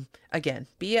hotline. Again,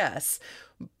 BS.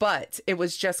 But it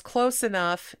was just close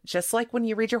enough, just like when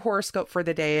you read your horoscope for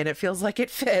the day and it feels like it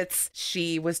fits.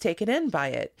 She was taken in by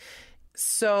it.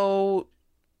 So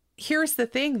here's the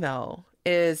thing, though,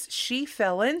 is she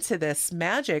fell into this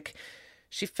magic.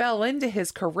 She fell into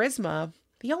his charisma.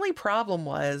 The only problem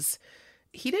was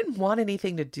he didn't want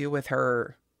anything to do with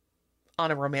her on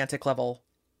a romantic level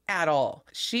at all.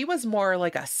 She was more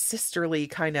like a sisterly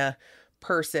kind of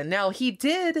person. Now, he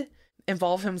did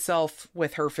involve himself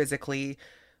with her physically,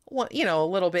 a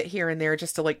little bit here and there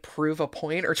just to prove a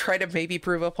point or try to maybe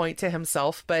prove a point to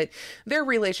himself. But their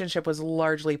relationship was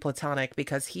largely platonic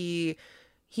because he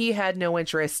had no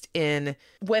interest in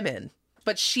women.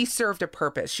 But she served a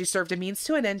purpose. She served a means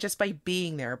to an end just by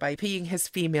being there, by being his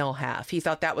female half. He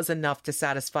thought that was enough to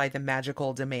satisfy the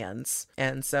magical demands.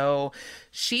 And so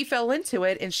she fell into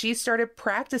it and she started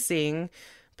practicing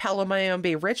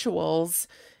Palomayombe rituals.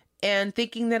 and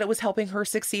thinking that it was helping her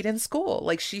succeed in school.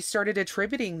 Like, she started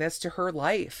attributing this to her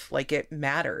life, like it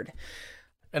mattered.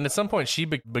 And at some point, she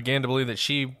began to believe that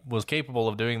she was capable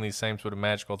of doing these same sort of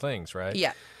magical things, right?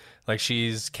 Yeah. Like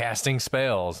she's casting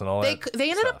spells and all that. They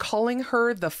ended up calling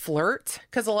her the Flirt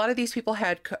because a lot of these people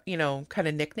had, kind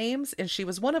of nicknames, and she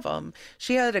was one of them.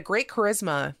 She had a great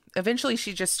charisma. Eventually,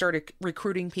 she just started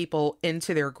recruiting people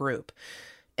into their group.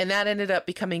 And that ended up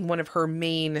becoming one of her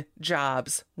main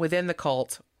jobs within the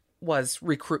cult, was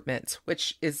recruitment,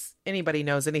 which is, anybody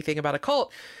knows anything about a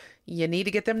cult, you need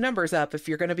to get them numbers up if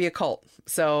you're going to be a cult.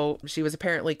 So she was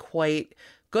apparently quite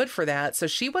good for that. So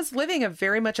she was living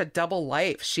very much a double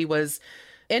life. She was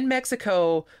in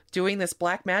Mexico doing this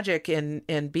black magic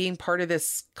and being part of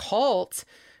this cult,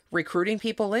 recruiting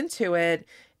people into it.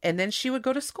 And then she would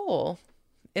go to school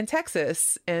in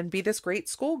Texas and be this great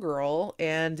schoolgirl.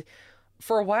 And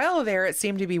for a while there, it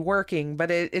seemed to be working,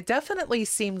 but it definitely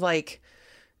seemed like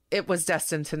it was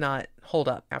destined to not hold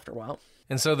up after a while.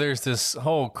 And so there's this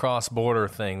whole cross-border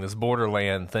thing, this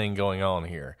borderland thing going on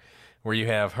here, where you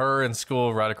have her in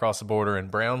school right across the border in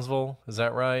Brownsville. Is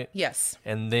that right? Yes.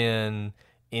 And then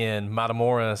in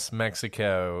Matamoros,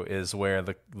 Mexico, is where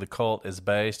the cult is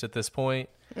based at this point.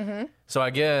 Mm-hmm. So I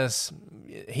guess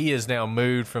he is now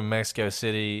moved from Mexico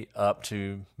City up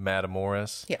to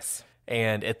Matamoros. Yes.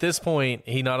 And at this point,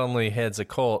 he not only heads a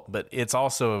cult, but it's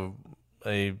also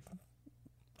a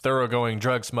thoroughgoing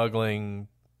drug smuggling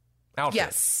outfit.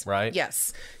 Yes. Right?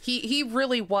 Yes. He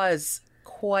really was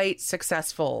quite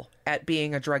successful at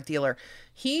being a drug dealer.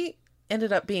 He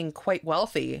ended up being quite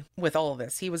wealthy with all of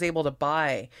this. He was able to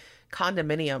buy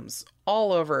condominiums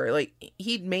all over. Like,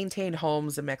 he'd maintained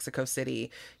homes in Mexico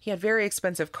City. He had very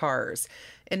expensive cars.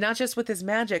 And not just with his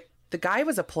magic, the guy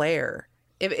was a player.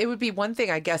 It would be one thing,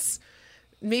 I guess,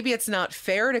 maybe it's not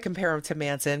fair to compare him to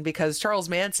Manson, because Charles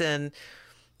Manson,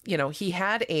 he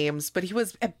had aims, but he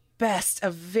was at best a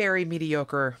very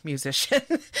mediocre musician.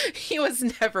 He was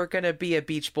never going to be a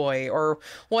Beach Boy or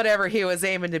whatever he was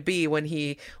aiming to be when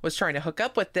he was trying to hook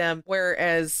up with them.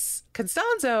 Whereas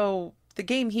Constanzo, the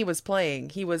game he was playing,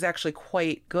 he was actually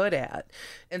quite good at.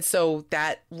 And so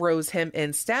that rose him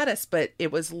in status, but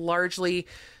it was largely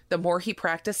the more he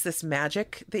practiced this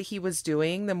magic that he was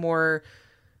doing, the more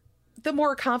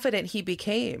confident he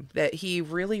became that he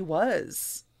really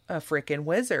was a freaking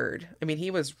wizard. I mean,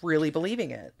 he was really believing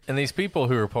it. And these people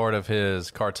who are part of his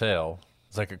cartel,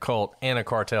 it's like a cult and a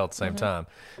cartel at the same time,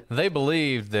 they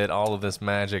believed that all of this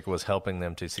magic was helping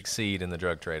them to succeed in the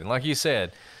drug trade. And like you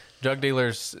said, drug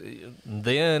dealers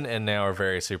then and now are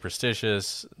very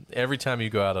superstitious. Every time you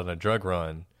go out on a drug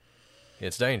run,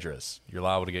 it's dangerous. You're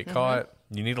liable to get caught.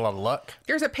 You need a lot of luck.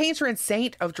 There's a patron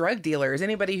saint of drug dealers.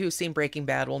 Anybody who's seen Breaking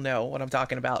Bad will know what I'm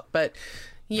talking about. But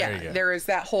yeah, there is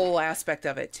that whole aspect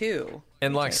of it too.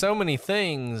 And like so many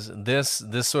things, this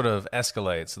sort of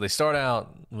escalates. They start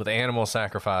out with animal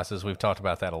sacrifices. We've talked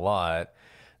about that a lot.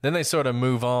 Then they sort of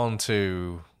move on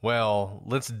to, well,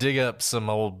 let's dig up some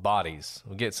old bodies.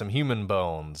 We'll get some human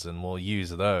bones and we'll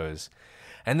use those.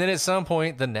 And then at some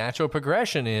point, the natural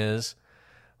progression is,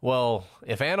 well,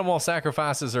 if animal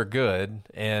sacrifices are good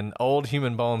and old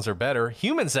human bones are better,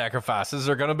 human sacrifices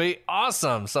are going to be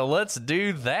awesome. So let's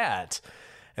do that.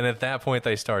 And at that point,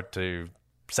 they start to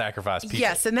sacrifice people.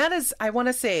 Yes, and that is, I want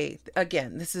to say,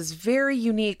 again, this is very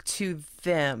unique to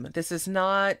them. This is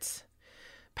not,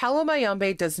 Palo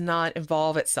Mayombe does not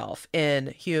involve itself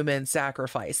in human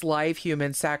sacrifice, live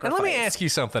human sacrifice. And let me ask you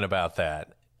something about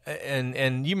that.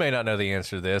 And you may not know the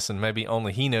answer to this, and maybe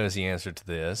only he knows the answer to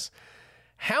this.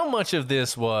 How much of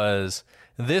this was,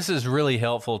 this is really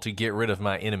helpful to get rid of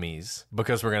my enemies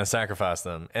because we're going to sacrifice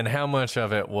them? And how much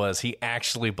of it was he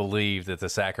actually believed that the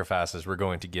sacrifices were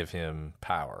going to give him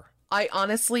power? I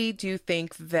honestly do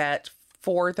think that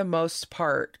for the most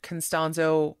part,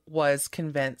 Constanzo was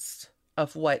convinced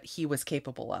of what he was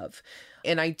capable of.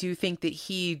 And I do think that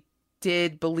he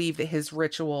did believe that his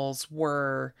rituals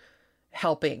were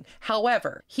helping.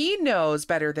 However, he knows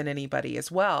better than anybody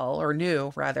as well, or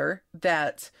knew rather,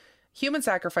 that human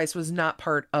sacrifice was not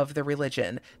part of the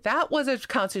religion. That was a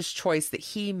conscious choice that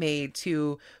he made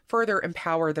to further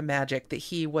empower the magic that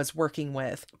he was working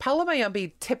with. Palo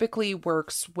Mayombe typically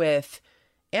works with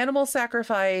animal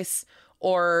sacrifice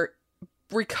or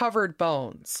recovered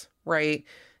bones, right?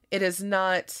 It is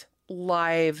not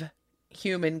live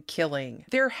human killing.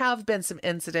 There have been some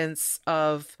incidents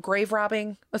of grave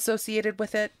robbing associated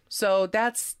with it. So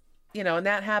that's, and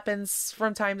that happens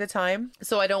from time to time.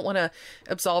 So I don't want to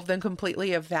absolve them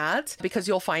completely of that, because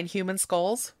you'll find human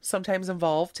skulls sometimes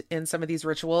involved in some of these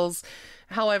rituals.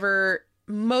 However,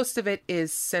 most of it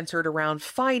is centered around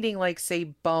finding, like, say,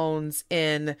 bones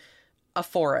in a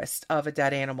forest of a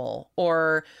dead animal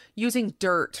or using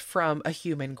dirt from a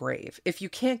human grave. If you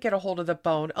can't get a hold of the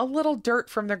bone, a little dirt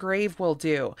from the grave will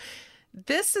do.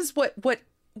 This is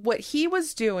what he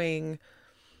was doing,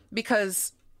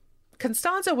 because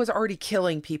Constanzo was already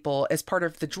killing people as part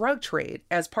of the drug trade,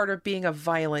 as part of being a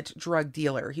violent drug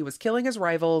dealer. He was killing his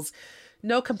rivals.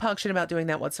 No compunction about doing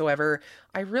that whatsoever.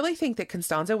 I really think that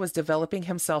Constanzo was developing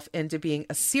himself into being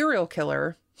a serial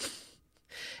killer,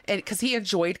 and because he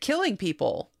enjoyed killing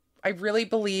people. I really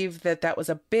believe that that was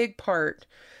a big part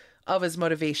of his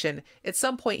motivation. At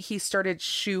some point, he started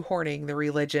shoehorning the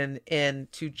religion in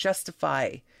to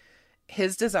justify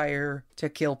his desire to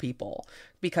kill people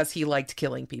because he liked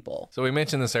killing people. So we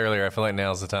mentioned this earlier. I feel like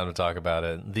now's the time to talk about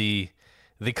it. The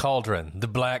cauldron, the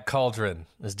black cauldron,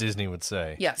 as Disney would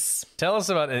say. Yes. Tell us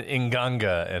about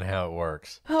Nganga and how it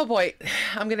works. Oh boy,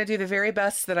 I'm going to do the very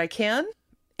best that I can.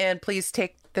 And please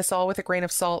take this all with a grain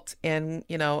of salt. And,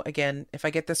 again, if I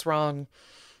get this wrong,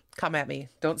 come at me.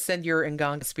 Don't send your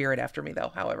Nganga spirit after me,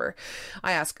 though, however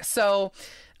I ask. So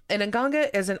an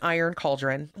Nganga is an iron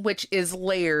cauldron, which is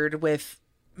layered with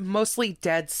mostly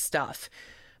dead stuff.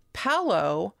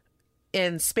 Palo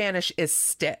in Spanish is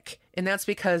stick. And that's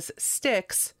because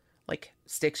sticks, like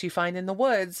sticks you find in the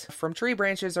woods from tree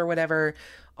branches or whatever,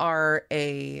 are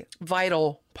a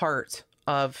vital part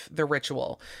of the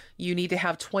ritual. You need to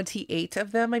have 28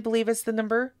 of them, I believe is the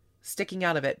number, sticking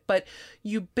out of it. But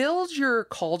you build your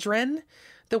cauldron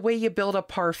the way you build a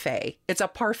parfait. It's a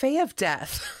parfait of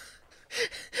death.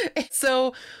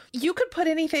 So you could put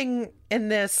anything in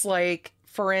this, like,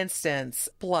 for instance,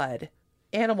 blood,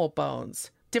 animal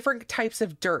bones, different types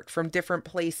of dirt from different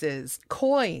places,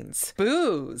 coins,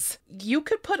 booze. You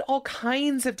could put all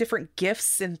kinds of different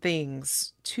gifts and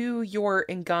things to your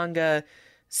Nganga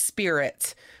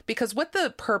spirit, because what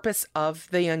the purpose of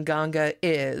the Nganga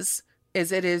is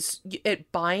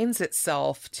it binds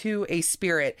itself to a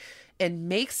spirit and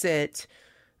makes it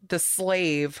the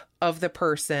slave of the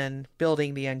person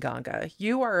building the Nganga.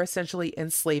 You are essentially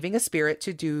enslaving a spirit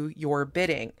to do your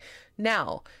bidding.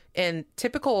 Now, in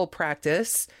typical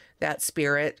practice, that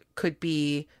spirit could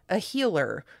be a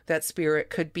healer. That spirit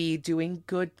could be doing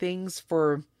good things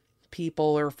for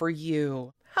people or for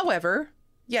you. However,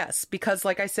 yes, because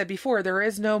like I said before, there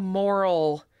is no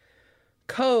moral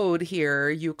code here.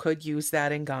 You could use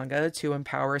that Nganga to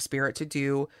empower a spirit to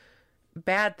do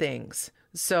bad things.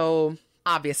 So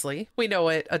obviously, we know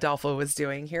what Adolfo was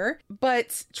doing here.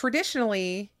 But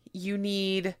traditionally, you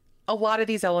need a lot of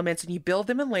these elements and you build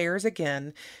them in layers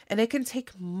again, and it can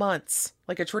take months.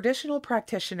 Like a traditional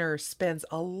practitioner spends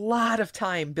a lot of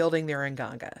time building their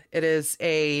Nganga. It is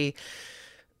a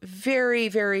very,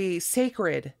 very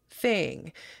sacred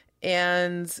thing.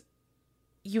 And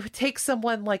you take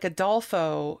someone like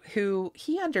Adolfo, who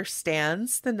he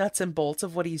understands the nuts and bolts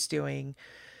of what he's doing,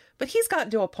 but he's gotten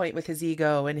to a point with his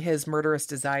ego and his murderous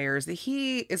desires that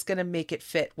he is going to make it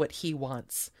fit what he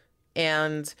wants.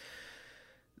 And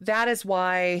that is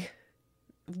why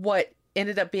what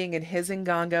ended up being in his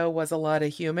Nganga was a lot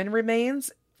of human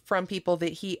remains from people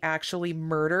that he actually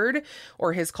murdered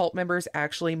or his cult members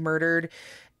actually murdered.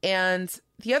 And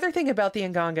the other thing about the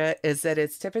Nganga is that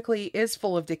it's typically is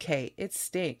full of decay. It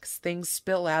stinks. Things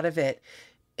spill out of it.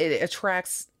 It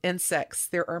attracts insects.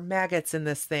 There are maggots in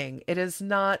this thing. It is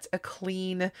not a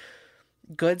clean,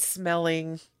 good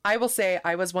smelling. I will say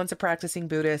I was once a practicing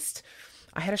Buddhist.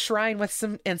 I had a shrine with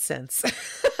some incense.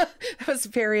 It was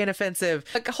very inoffensive.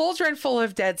 A cauldron full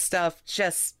of dead stuff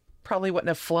just probably wouldn't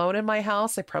have flown in my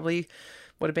house. I probably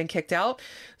would have been kicked out.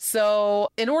 So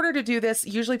in order to do this,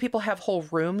 usually people have whole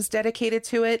rooms dedicated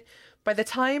to it. By the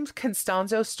time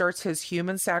Constanzo starts his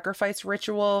human sacrifice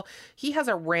ritual, he has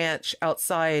a ranch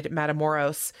outside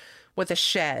Matamoros with a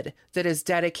shed that is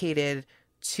dedicated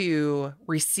to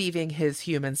receiving his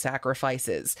human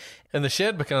sacrifices. And the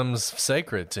shed becomes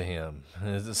sacred to him.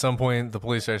 At some point, the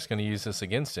police are just going to use this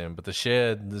against him. But the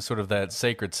shed is sort of that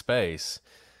sacred space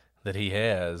that he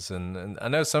has. And I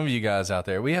know some of you guys out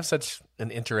there, we have such an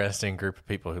interesting group of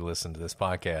people who listen to this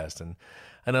podcast. And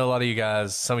I know a lot of you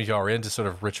guys, some of y'all are into sort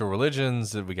of ritual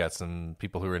religions. We got some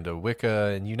people who are into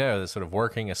Wicca. And you know that sort of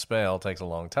working a spell takes a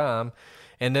long time.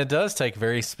 And it does take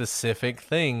very specific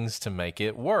things to make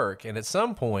it work. And at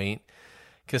some point,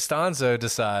 Constanzo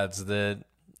decides that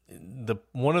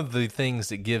one of the things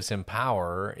that gives him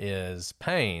power is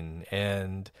pain.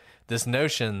 And this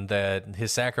notion that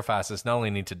his sacrifices not only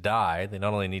need to die, they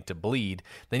not only need to bleed,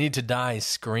 they need to die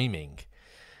screaming,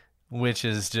 which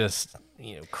is just,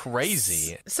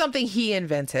 crazy. Something he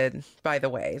invented, by the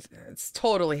way. It's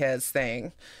totally his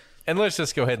thing. And let's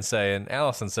just go ahead and say, and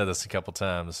Allison said this a couple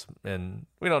times, and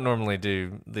we don't normally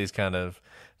do these kind of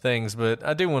things, but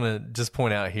I do want to just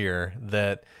point out here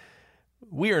that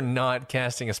we are not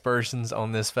casting aspersions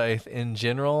on this faith in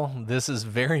general. This is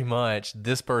very much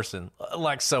this person,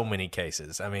 like so many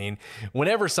cases. I mean,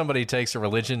 whenever somebody takes a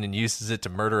religion and uses it to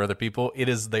murder other people,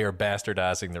 they are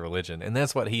bastardizing the religion. And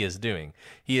that's what he is doing.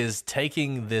 He is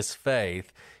taking this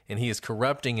faith and he is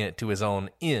corrupting it to his own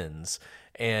ends.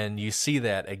 And you see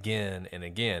that again and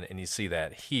again, and you see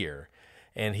that here.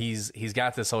 And he's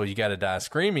got this whole "you got to die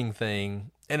screaming"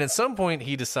 thing. And at some point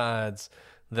he decides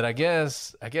that I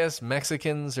guess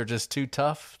Mexicans are just too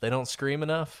tough. They don't scream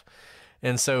enough.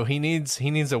 And so he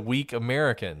needs a weak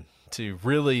American to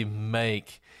really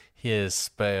make his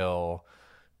spell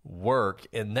work.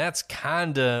 And that's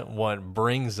kind of what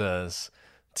brings us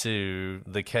to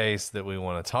the case that we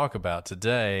want to talk about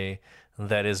today.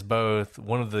 That is both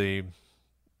one of the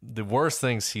worst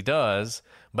things he does,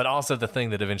 but also the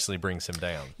thing that eventually brings him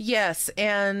down. Yes.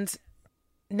 And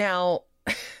now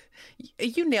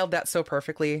you nailed that so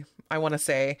perfectly, I want to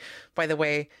say. By the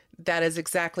way, that is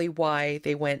exactly why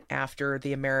they went after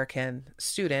the American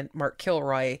student, Mark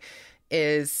Kilroy,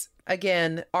 is,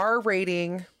 again,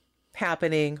 R-rating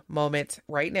happening moment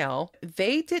right now.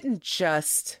 They didn't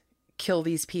just kill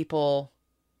these people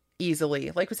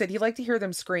easily. Like we said, you like to hear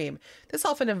them scream. This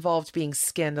often involved being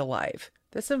skinned alive.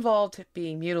 This involved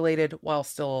being mutilated while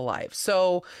still alive.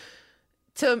 So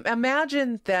to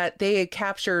imagine that they had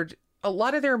captured a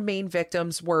lot of their main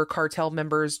victims were cartel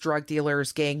members, drug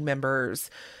dealers, gang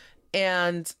members.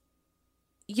 And,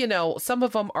 you know, some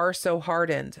of them are so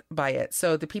hardened by it.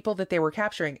 So the people that they were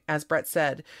capturing, as Brett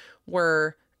said,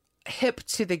 were hip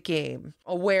to the game,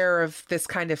 aware of this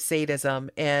kind of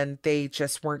sadism, and they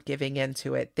just weren't giving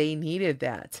into it. They needed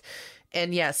that.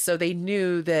 And yes, so they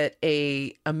knew that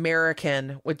a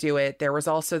American would do it. There was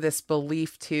also this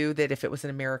belief, too, that if it was an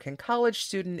American college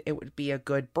student, it would be a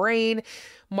good brain.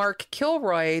 Mark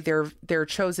Kilroy, their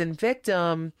chosen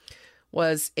victim,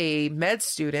 was a med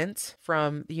student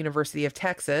from the University of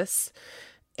Texas.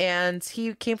 And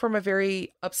he came from a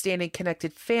very upstanding,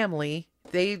 connected family.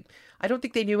 I don't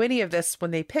think they knew any of this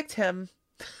when they picked him.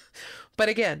 But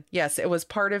again, yes, it was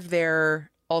part of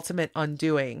their ultimate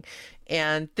undoing.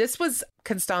 And this was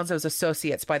Constanzo's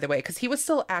associates, by the way, because he was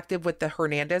still active with the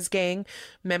Hernandez gang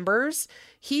members.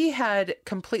 He had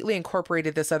completely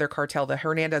incorporated this other cartel, the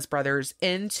Hernandez brothers,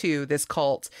 into this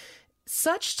cult,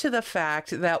 such to the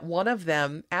fact that one of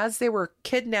them, as they were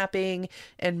kidnapping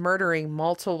and murdering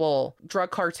multiple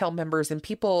drug cartel members and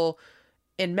people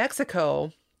in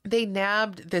Mexico, they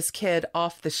nabbed this kid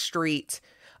off the street,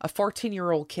 a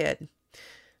 14-year-old kid,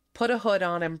 put a hood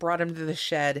on him, brought him to the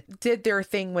shed, did their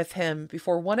thing with him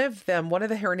before one of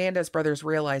the Hernandez brothers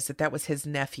realized that that was his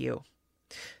nephew.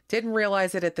 Didn't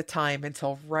realize it at the time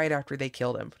until right after they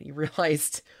killed him. He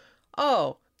realized,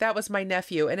 oh, that was my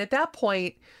nephew. And at that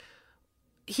point,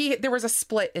 there was a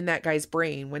split in that guy's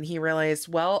brain when he realized,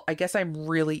 well, I guess I'm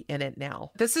really in it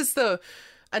now. This is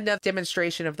another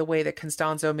demonstration of the way that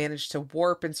Constanzo managed to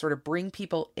warp and sort of bring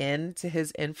people into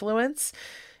his influence.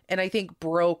 And I think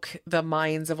broke the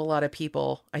minds of a lot of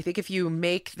people. I think if you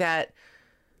make that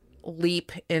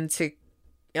leap into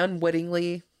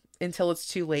unwittingly, until it's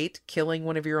too late, killing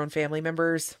one of your own family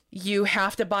members, you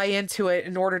have to buy into it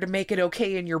in order to make it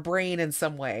okay in your brain in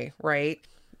some way, right?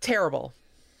 Terrible.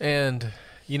 And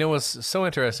you know what's so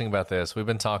interesting about this? We've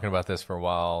been talking about this for a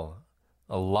while.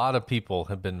 A lot of people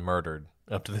have been murdered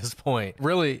up to this point.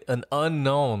 Really, an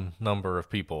unknown number of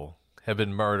people have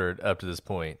been murdered up to this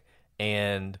point.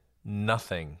 And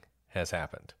nothing has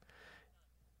happened.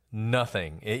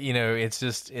 Nothing.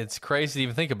 It's crazy to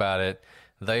even think about it.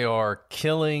 They are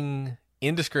killing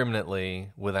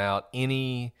indiscriminately without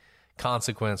any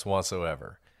consequence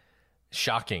whatsoever.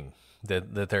 Shocking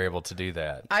that they're able to do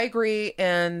that. I agree.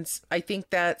 And I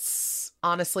think that's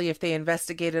honestly, if they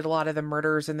investigated a lot of the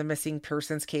murders and the missing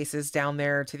persons cases down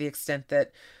there to the extent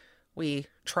that we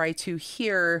try to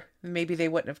hear, maybe they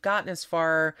wouldn't have gotten as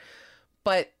far.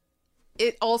 But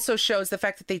it also shows the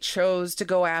fact that they chose to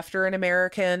go after an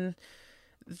American,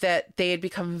 that they had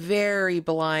become very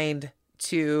blind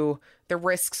to the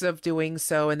risks of doing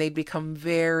so, and they'd become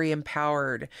very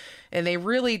empowered. And they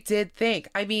really did think,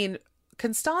 I mean,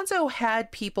 Constanzo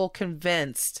had people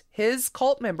convinced, his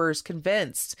cult members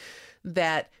convinced,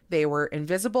 that they were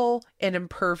invisible and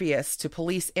impervious to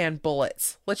police and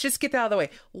bullets. Let's just get that out of the way.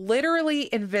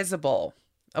 Literally invisible.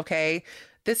 Okay?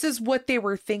 This is what they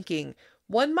were thinking.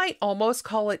 One might almost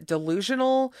call it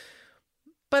delusional,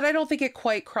 but I don't think it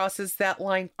quite crosses that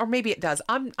line, or maybe it does.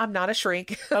 I'm not a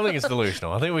shrink. I think it's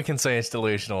delusional. I think we can say it's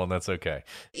delusional, and that's okay.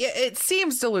 It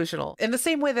seems delusional in the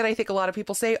same way that I think a lot of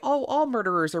people say, oh, all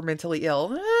murderers are mentally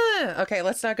ill. Okay,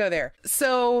 let's not go there.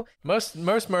 So most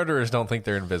murderers don't think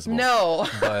they're invisible. No.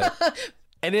 But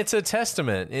and it's a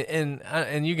testament,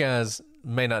 and you guys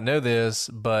may not know this,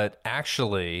 but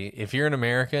actually, if you're an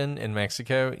American in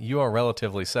Mexico, you are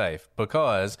relatively safe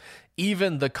because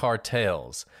even the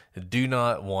cartels do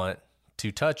not want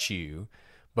to touch you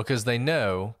because they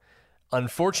know,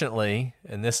 unfortunately,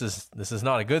 and this is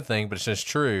not a good thing, but it's just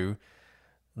true,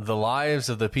 the lives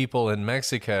of the people in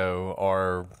Mexico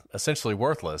are essentially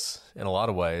worthless in a lot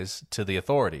of ways to the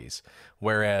authorities.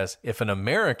 Whereas if an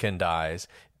American dies,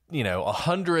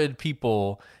 100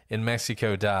 people in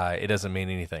Mexico die, it doesn't mean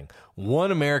anything. One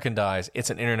American dies, it's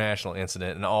an international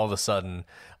incident, and all of a sudden,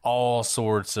 all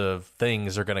sorts of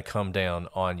things are going to come down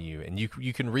on you. And you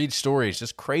can read stories,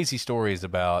 just crazy stories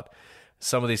about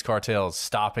some of these cartels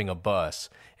stopping a bus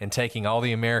and taking all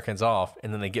the Americans off,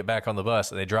 and then they get back on the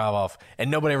bus and they drive off, and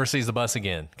nobody ever sees the bus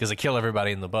again because they kill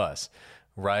everybody in the bus,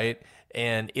 right?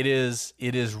 And it is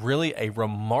really a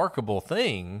remarkable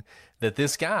thing that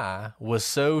this guy was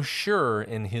so sure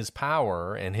in his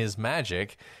power and his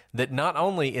magic that not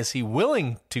only is he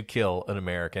willing to kill an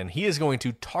American, he is going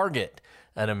to target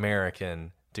an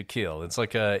American to kill. It's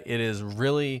like it is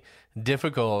really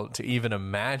difficult to even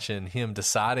imagine him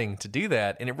deciding to do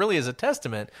that. And it really is a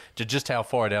testament to just how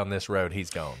far down this road he's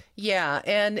gone. Yeah.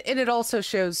 And it also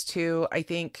shows too, I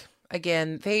think,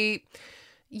 again, they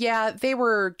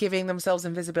were giving themselves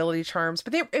invisibility charms,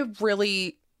 but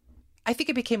I think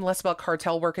it became less about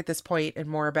cartel work at this point and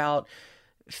more about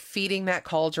feeding that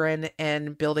cauldron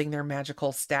and building their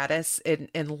magical status,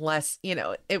 and less,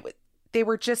 they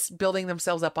were just building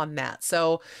themselves up on that.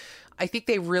 So I think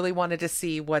they really wanted to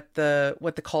see what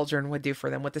the cauldron would do for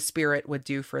them, what the spirit would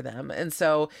do for them. And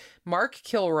so Mark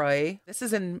Kilroy, this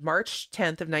is in March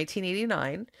 10th of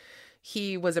 1989.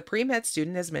 He was a pre-med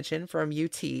student, as mentioned, from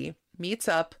UT, meets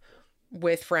up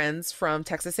with friends from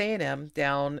Texas A&M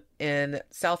down in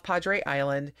South Padre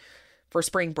Island for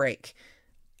spring break.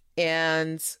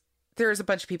 And there's a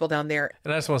bunch of people down there.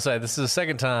 And I just want to say, this is the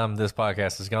second time this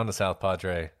podcast has gone to South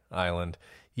Padre Island.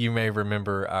 You may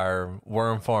remember our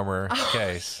worm farmer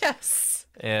case. Yes.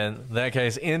 And that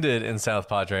case ended in South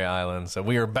Padre Island. So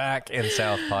we are back in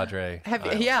South Padre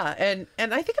Island. Yeah. And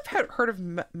I think I've heard of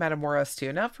Matamoros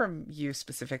too, not from you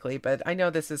specifically, but I know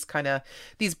this is kind of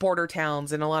these border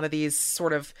towns and a lot of these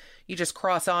sort of, you just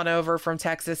cross on over from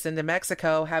Texas into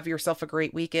Mexico, have yourself a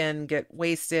great weekend, get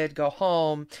wasted, go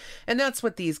home. And that's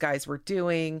what these guys were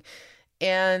doing.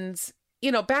 And,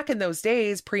 back in those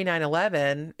days, pre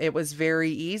 9/11, it was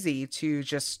very easy to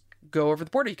just go over the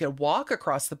border. You could walk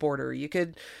across the border. You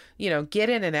could, get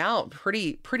in and out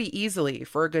pretty easily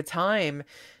for a good time.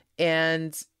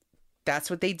 And that's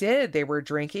what they did. They were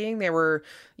drinking. They were,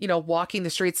 walking the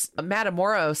streets.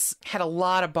 Matamoros had a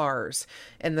lot of bars,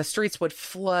 and the streets would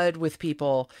flood with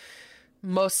people,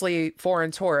 mostly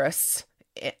foreign tourists,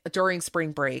 during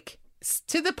spring break,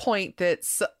 to the point that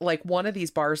like one of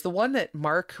these bars, the one that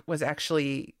Mark was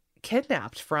actually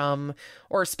kidnapped from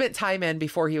or spent time in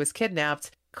before he was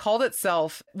kidnapped, called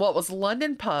itself, it was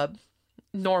London Pub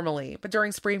normally, but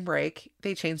during spring break,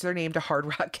 they changed their name to Hard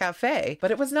Rock Cafe.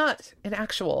 But it was not an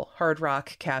actual Hard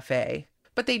Rock Cafe.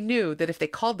 But they knew that if they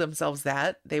called themselves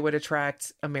that, they would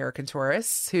attract American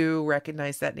tourists who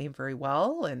recognize that name very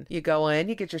well. And you go in,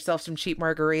 you get yourself some cheap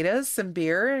margaritas, some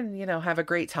beer, and, have a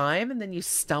great time. And then you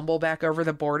stumble back over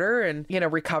the border and,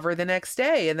 recover the next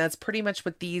day. And that's pretty much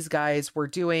what these guys were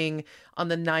doing on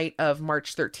the night of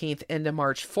March 13th into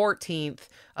March 14th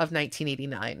of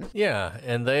 1989. Yeah.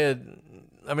 And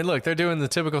look, they're doing the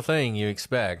typical thing you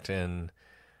expect in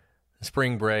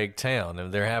spring break town,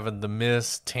 and they're having the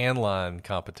Miss Tan Line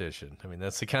competition.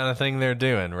 That's the kind of thing they're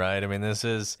doing, right? This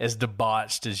is as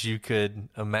debauched as you could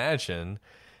imagine.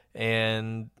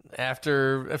 And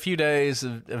after a few days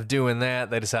of doing that,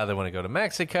 they decide they want to go to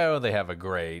Mexico. They have a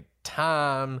great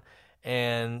time.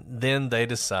 And then they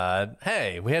decide,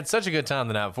 hey, we had such a good time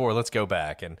the night before, let's go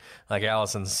back. And like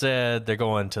Allison said, they're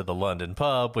going to the London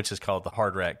Pub, which is called the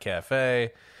Hard Rock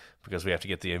Cafe, because we have to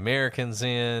get the Americans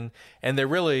in. And they're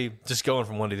really just going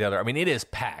from one to the other. It is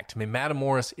packed.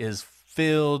 Matamoros is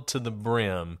filled to the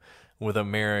brim with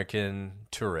American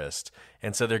tourists.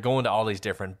 And so they're going to all these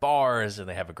different bars, and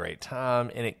they have a great time.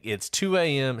 And it's 2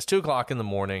 a.m., it's 2 o'clock in the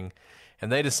morning,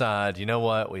 and they decide, you know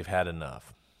what, we've had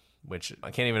enough. Which I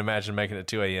can't even imagine making it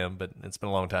 2 a.m., but it's been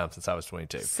a long time since I was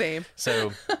 22. Same.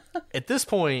 So at this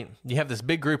point, you have this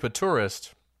big group of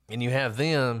tourists And you have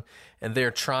them, and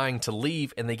they're trying to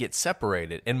leave, and they get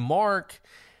separated. And Mark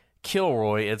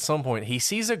Kilroy, at some point, he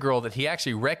sees a girl that he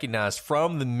actually recognized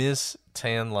from the Miss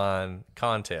Tan Line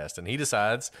contest. And he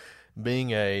decides,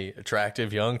 being a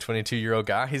attractive, young, 22-year-old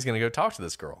guy, he's going to go talk to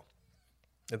this girl.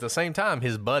 At the same time,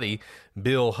 his buddy,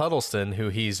 Bill Huddleston, who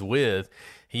he's with,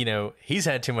 he's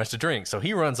had too much to drink. So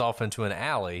he runs off into an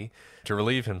alley to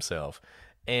relieve himself.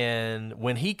 And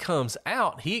when he comes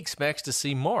out, he expects to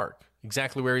see Mark,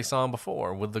 exactly where he saw him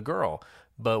before with the girl.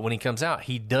 But when he comes out,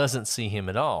 he doesn't see him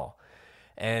at all.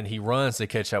 And he runs to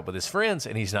catch up with his friends,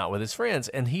 and he's not with his friends.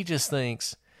 And he just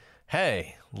thinks,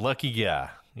 hey, lucky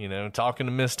guy, talking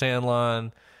to Miss Tan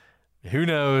Line. Who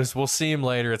knows? We'll see him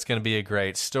later. It's going to be a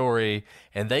great story.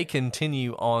 And they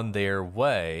continue on their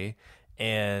way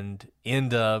and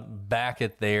end up back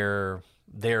at their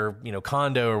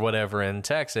condo or whatever in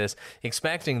Texas,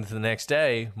 expecting that the next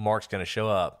day Mark's going to show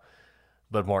up.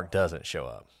 But Mark doesn't show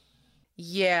up.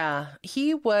 Yeah,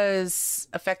 he was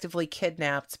effectively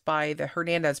kidnapped by the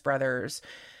Hernandez brothers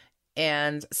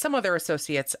and some other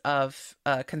associates of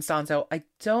Constanzo. I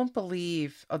don't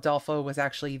believe Adolfo was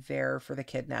actually there for the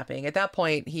kidnapping. At that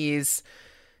point, he's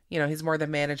more the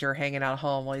manager hanging out at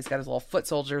home while he's got his little foot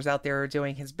soldiers out there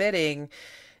doing his bidding.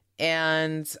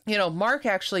 And, Mark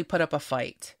actually put up a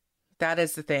fight. That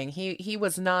is the thing. He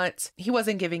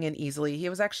wasn't giving in easily. He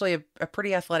was actually a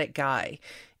pretty athletic guy.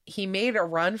 He made a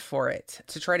run for it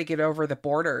to try to get over the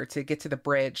border, to get to the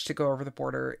bridge, to go over the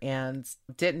border, and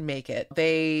didn't make it.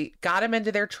 They got him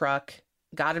into their truck,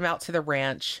 got him out to the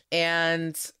ranch,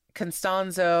 and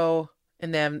Constanzo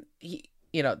and them,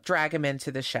 drag him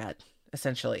into the shed,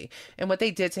 essentially. And what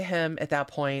they did to him at that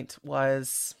point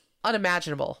was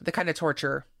unimaginable, the kind of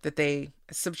torture that they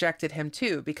subjected him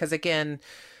to, because again,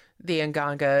 the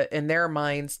Nganga in their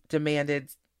minds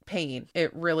demanded pain.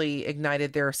 It really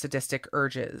ignited their sadistic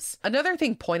urges. Another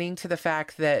thing pointing to the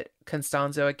fact that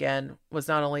Constanzo, again, was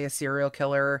not only a serial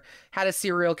killer, had a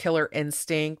serial killer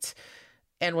instinct,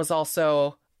 and was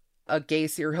also a gay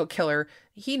serial killer,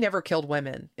 he never killed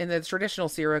women. In the traditional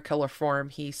serial killer form,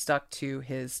 he stuck to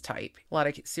his type. A lot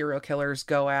of serial killers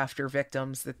go after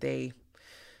victims that they,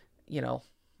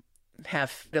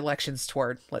 have elections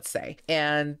toward, let's say.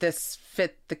 And this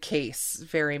fit the case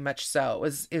very much so.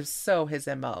 It was so his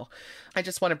MO. I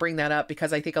just want to bring that up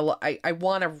because I think I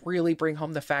want to really bring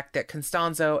home the fact that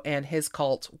Constanzo and his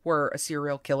cult were a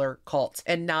serial killer cult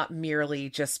and not merely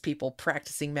just people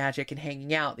practicing magic and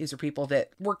hanging out. These are people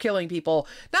that were killing people.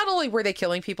 Not only were they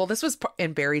killing people, this was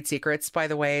in Buried Secrets, by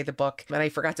the way, the book that I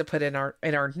forgot to put in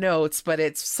our notes, but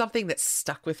it's something that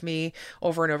stuck with me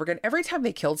over and over again. Every time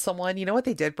they killed someone, you know what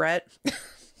they did, Brett?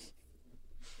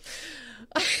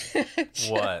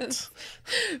 What?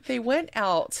 They went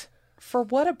out for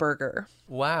Whataburger.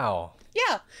 Wow.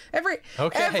 Yeah.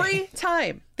 Every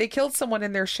time they killed someone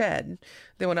in their shed,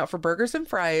 they went out for burgers and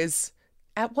fries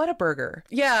at Whataburger.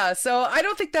 Yeah, so I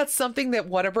don't think that's something that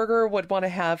Whataburger would want to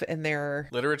have in their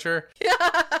literature.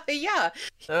 Yeah.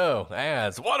 Oh,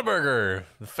 ads. Whataburger,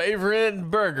 the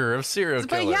favorite burger of serial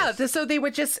killers. But yeah, so they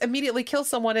would just immediately kill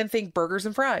someone and think burgers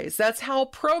and fries. That's how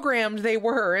programmed they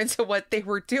were into what they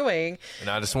were doing. And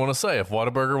I just want to say, if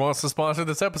Whataburger wants to sponsor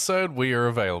this episode, we are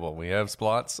available. We have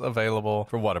spots available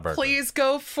for Whataburger. Please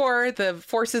go for the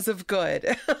forces of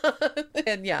good.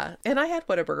 And I had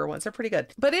Whataburger once. They're pretty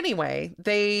good. But anyway,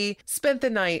 they spent the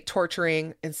night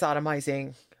torturing and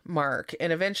sodomizing Mark.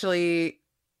 And eventually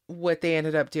what they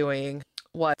ended up doing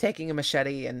was taking a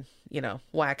machete and,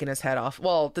 whacking his head off.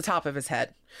 Well, the top of his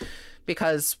head,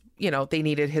 because, they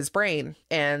needed his brain.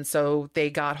 And so they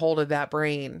got hold of that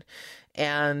brain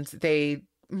and they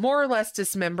more or less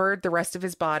dismembered the rest of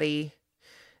his body.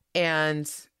 And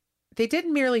they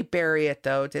didn't merely bury it,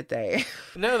 though, did they?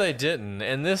 No, they didn't.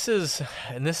 And this is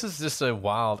just a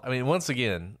wild. I mean, once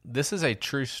again, this is a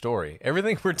true story.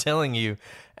 Everything we're telling you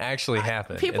actually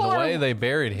happened. And the way they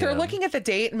buried him. They're looking at the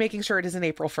date and making sure it isn't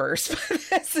April 1st.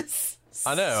 This is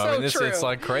I know. So I mean, true. It's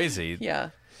like crazy. Yeah.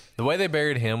 The way they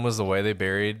buried him was the way they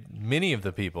buried many of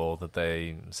the people that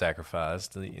they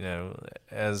sacrificed.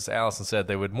 As Allison said,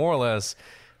 they would more or less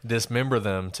dismember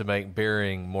them to make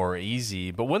burying more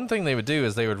easy. But one thing they would do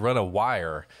is they would run a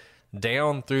wire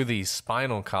down through the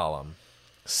spinal column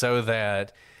so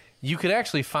that you could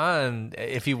actually find,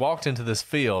 if you walked into this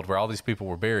field where all these people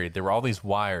were buried, there were all these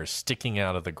wires sticking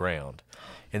out of the ground.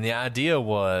 And the idea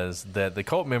was that the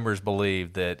cult members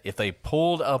believed that if they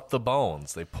pulled up the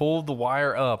bones, they pulled the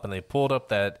wire up and they pulled up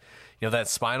that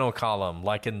spinal column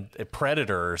like in a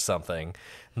predator or something,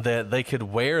 that they could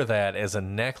wear that as a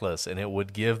necklace and it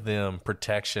would give them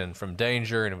protection from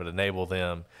danger and it would enable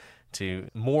them to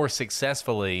more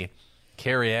successfully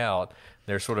carry out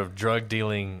their sort of drug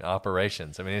dealing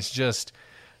operations. I mean, it's just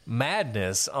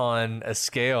madness on a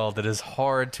scale that is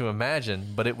hard to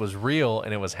imagine, but it was real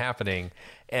and it was happening.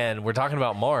 And we're talking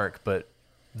about Mark, but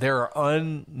there are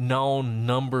unknown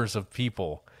numbers of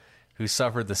people who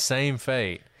suffered the same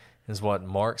fate as what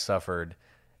Mark suffered,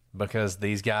 because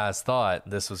these guys thought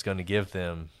this was going to give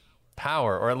them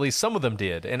power, or at least some of them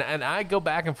did. And I go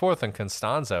back and forth on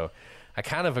Constanzo. I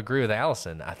kind of agree with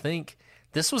Allison. I think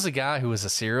this was a guy who was a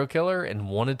serial killer and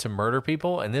wanted to murder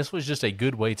people, and this was just a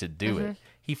good way to do it.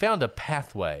 He found a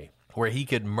pathway where he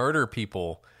could murder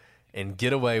people and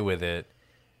get away with it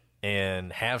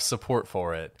and have support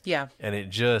for it. Yeah. And it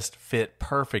just fit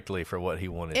perfectly for what he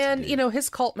wanted to do. And, you know, his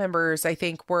cult members, I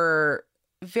think, were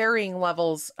varying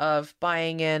levels of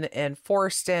buying in and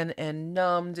forced in and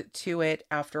numbed to it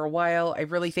after a while. I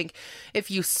really think if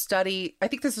you study, I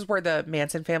think this is where the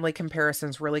Manson family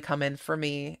comparisons really come in for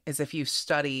me, is if you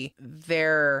study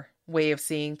their way of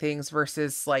seeing things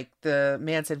versus like the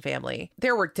Manson family.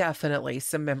 There were definitely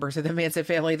some members of the Manson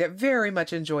family that very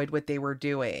much enjoyed what they were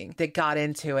doing, that got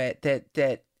into it,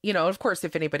 that you know, of course,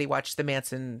 if anybody watched the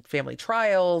Manson family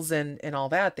trials and all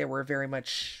that, they were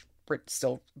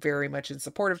still very much in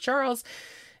support of Charles.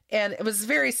 And it was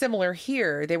very similar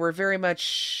here. They were very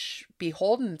much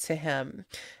beholden to him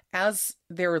as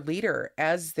their leader,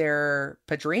 as their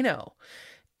padrino.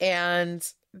 And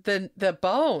the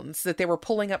bones that they were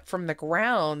pulling up from the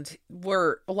ground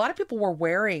were, a lot of people were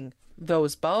wearing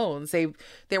those bones.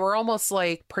 They were almost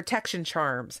like protection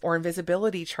charms or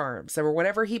invisibility charms or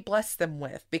whatever he blessed them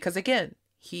with. Because again,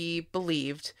 he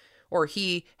believed, or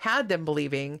he had them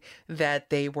believing, that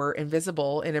they were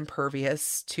invisible and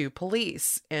impervious to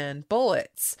police and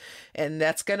bullets. And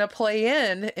that's going to play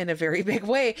in a very big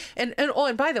way. And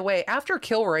by the way, after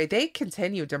Kilroy, they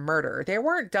continued to murder. They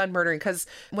weren't done murdering, because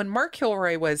when Mark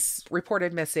Kilroy was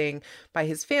reported missing by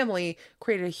his family,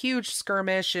 created a huge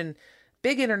skirmish and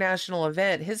big international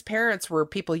event. His parents were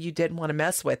people you didn't want to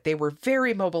mess with. They were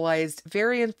very mobilized,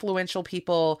 very influential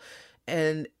people.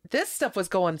 And this stuff was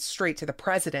going straight to the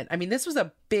president. I mean, this was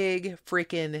a big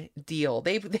freaking deal.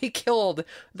 They killed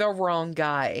the wrong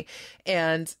guy.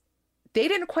 And they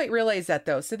didn't quite realize that,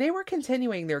 though. So they were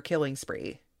continuing their killing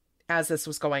spree as this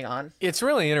was going on. It's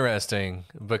really interesting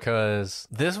because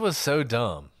this was so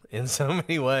dumb in so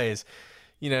many ways.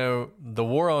 You know, the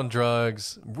war on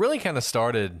drugs really kind of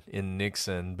started in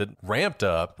Nixon, but ramped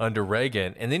up under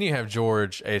Reagan. And then you have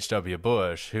George H.W.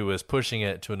 Bush, who was pushing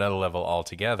it to another level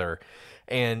altogether.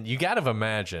 And you got to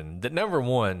imagine that, number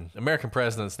one, American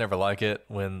presidents never like it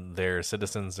when their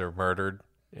citizens are murdered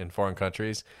in foreign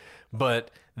countries. But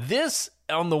this,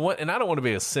 on the one, and I don't want to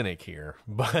be a cynic here,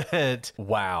 but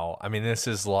wow. I mean, this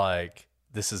is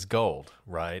gold,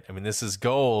 right? I mean, this is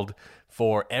gold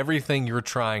for everything you're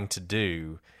trying to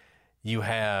do. You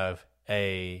have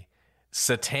a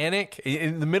satanic,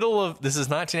 in the middle of, this is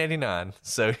 1989,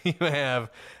 so you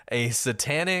have a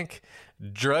satanic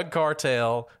drug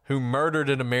cartel who murdered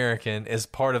an American as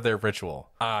part of their ritual.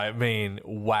 I mean,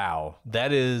 wow,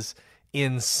 that is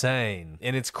insane.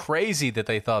 And it's crazy that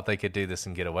they thought they could do this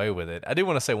and get away with it. I do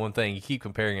want to say one thing. You keep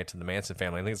comparing it to the Manson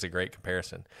family. I think it's a great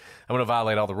comparison. I'm going to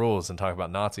violate all the rules and talk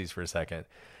about Nazis for a second.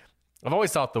 I've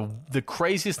always thought the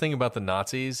craziest thing about the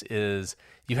Nazis is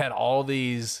you had all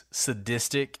these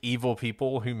sadistic, evil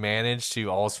people who managed to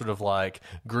all sort of like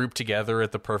group together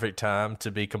at the perfect time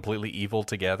to be completely evil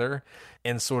together.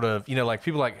 And sort of, you know, like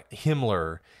people like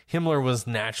Himmler. Himmler was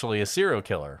naturally a serial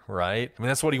killer, right? I mean,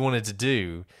 that's what he wanted to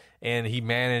do. And he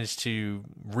managed to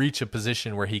reach a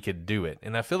position where he could do it.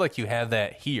 And I feel like you have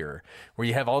that here, where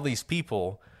you have all these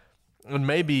people. And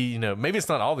maybe, you know, maybe it's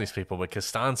not all these people, but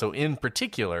Constanzo in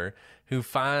particular, who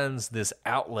finds this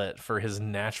outlet for his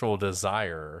natural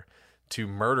desire to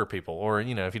murder people. Or,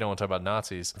 you know, if you don't want to talk about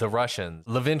Nazis, the Russian,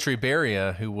 Lavrentiy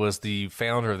Beria, who was the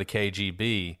founder of the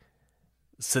KGB,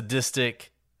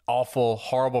 sadistic, awful,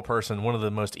 horrible person, one of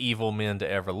the most evil men to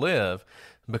ever live.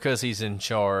 Because he's in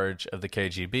charge of the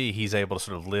KGB, he's able to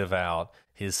sort of live out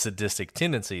his sadistic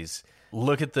tendencies.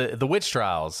 Look at the witch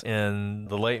trials in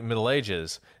the late Middle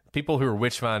Ages. People who were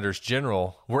witchfinders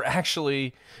general were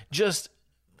actually just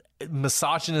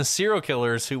misogynist serial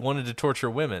killers who wanted to torture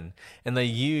women, and they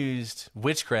used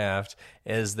witchcraft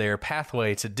as their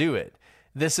pathway to do it.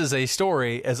 This is a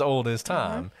story as old as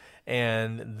time,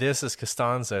 and this is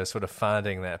Constanzo sort of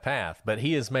finding that path. But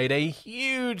he has made a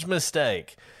huge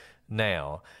mistake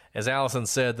now. As Allison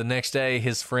said, the next day,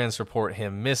 his friends report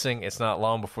him missing. It's not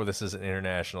long before this is an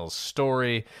international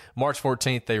story. March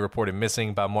 14th, they report him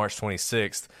missing. By March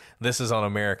 26th, this is on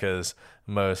America's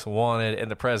Most Wanted,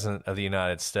 and the President of the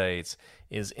United States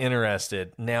is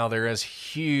interested. Now, there is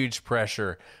huge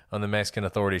pressure on the Mexican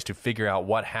authorities to figure out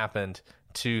what happened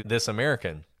to this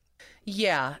American.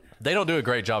 Yeah. They don't do a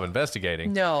great job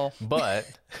investigating. No. But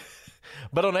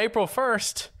on April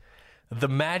 1st, the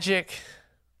magic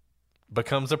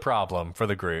becomes a problem for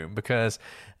the group because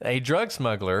a drug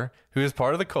smuggler who is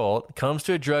part of the cult comes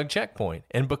to a drug checkpoint.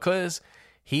 And because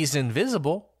he's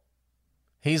invisible,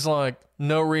 he's like,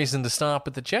 no reason to stop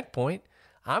at the checkpoint.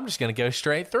 I'm just going to go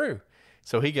straight through.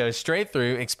 So he goes straight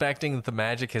through, expecting that the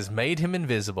magic has made him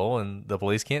invisible and the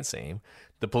police can't see him.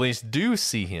 The police do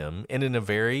see him, and in a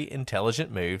very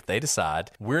intelligent move, they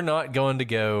decide, we're not going to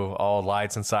go all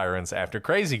lights and sirens after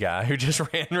crazy guy who just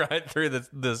ran right through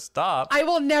the stop. I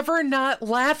will never not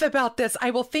laugh about this.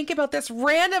 I will think about this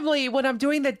randomly when I'm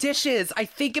doing the dishes. I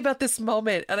think about this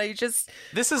moment, and I just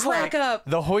This is crack like up.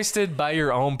 the hoisted by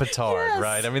your own petard, Yes.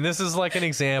 right? I mean, this is like an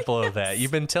example of that.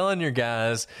 You've been telling your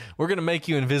guys, we're going to make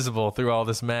you invisible through all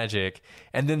this magic,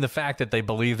 and then the fact that they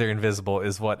believe they're invisible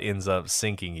is what ends up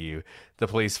sinking you. The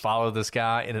police follow this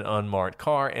guy in an unmarked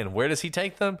car, and where does he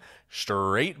take them?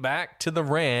 Straight back to the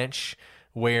ranch,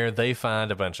 where they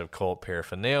find a bunch of cult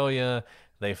paraphernalia.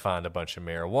 They find a bunch of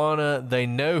marijuana. They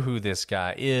know who this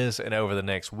guy is, and over the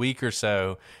next week or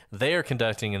so, they are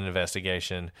conducting an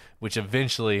investigation, which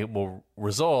eventually will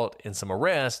result in some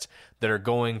arrests that are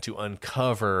going to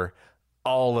uncover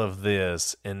all of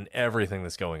this and everything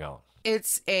that's going on.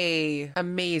 It's a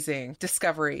amazing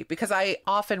discovery because I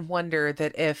often wonder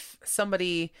that if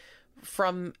somebody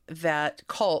from that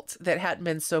cult that hadn't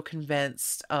been so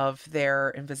convinced of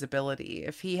their invisibility,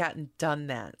 if he hadn't done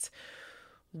that,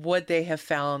 would they have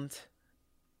found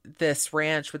this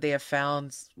ranch? Would they have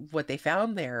found what they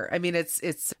found there? I mean,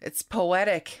 it's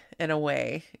poetic in a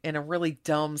way, in a really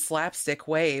dumb slapstick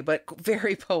way, but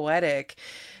very poetic.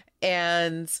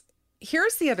 And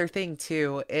here's the other thing,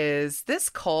 too, is this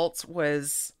cult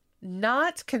was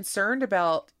not concerned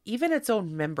about even its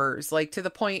own members, like to the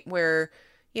point where,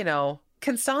 you know,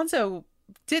 Constanzo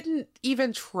didn't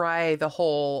even try the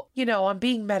whole, you know, I'm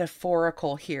being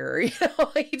metaphorical here. You know,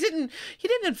 he didn't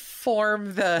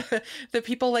inform the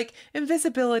people like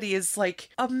invisibility is like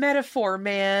a metaphor,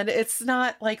 man. It's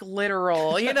not like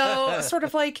literal, you know, sort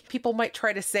of like people might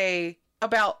try to say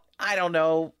about, I don't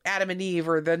know, Adam and Eve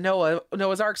or the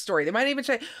Noah's Ark story. They might even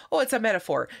say, oh, it's a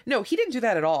metaphor. No, he didn't do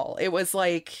that at all. It was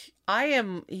like,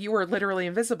 you were literally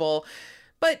invisible.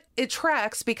 But it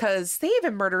tracks because they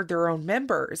even murdered their own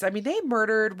members. I mean, they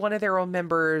murdered one of their own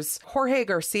members, Jorge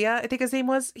Garcia, I think his name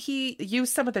was. He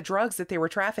used some of the drugs that they were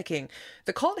trafficking.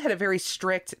 The cult had a very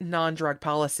strict non-drug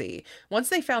policy. Once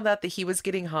they found out that he was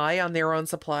getting high on their own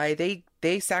supply,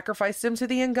 they sacrificed him to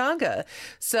the Nganga.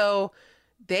 So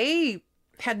they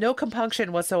had no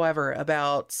compunction whatsoever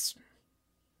about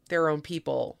their own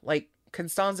people. Like,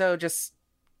 Constanzo just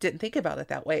didn't think about it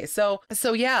that way. So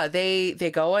yeah, they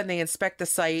go and they inspect the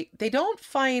site. They don't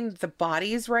find the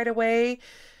bodies right away.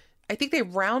 I think they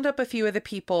round up a few of the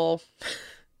people.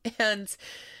 And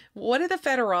what do the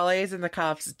federales and the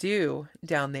cops do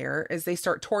down there is they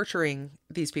start torturing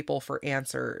these people for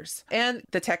answers. And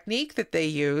the technique that they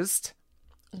used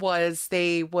was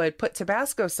they would put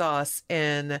Tabasco sauce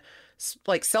in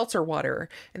like seltzer water,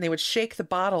 and they would shake the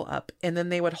bottle up, and then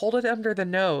they would hold it under the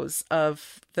nose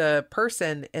of the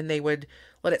person, and they would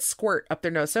let it squirt up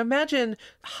their nose. So imagine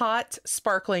hot,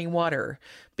 sparkling water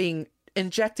being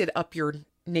injected up your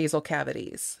nasal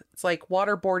cavities. It's like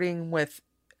waterboarding with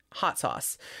hot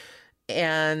sauce.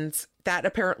 And that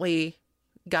apparently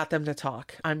got them to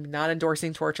talk. I'm not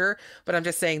endorsing torture, but I'm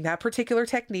just saying that particular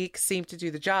technique seemed to do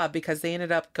the job because they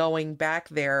ended up going back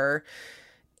there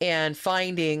and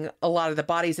finding a lot of the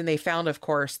bodies. And they found, of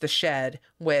course, the shed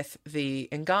with the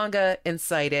Nganga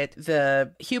inside it,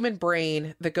 the human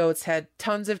brain, the goat's head,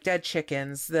 tons of dead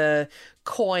chickens, the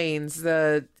coins,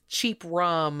 the cheap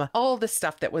rum, all the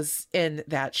stuff that was in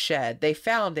that shed. They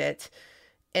found it.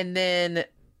 And then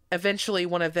eventually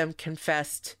one of them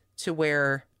confessed to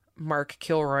where Mark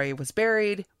Kilroy was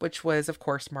buried, which was, of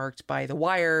course, marked by the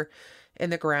wire in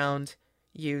the ground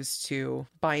used to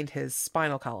bind his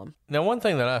spinal column. Now, one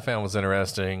thing that I found was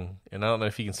interesting, and I don't know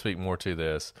if you can speak more to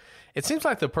this, it seems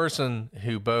like the person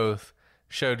who both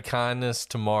showed kindness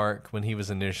to Mark when he was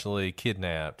initially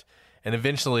kidnapped and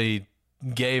eventually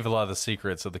gave a lot of the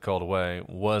secrets of the cult away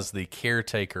was the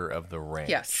caretaker of the ranch.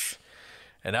 Yes.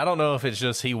 And I don't know if it's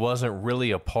just he wasn't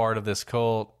really a part of this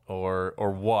cult or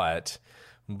what,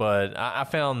 But I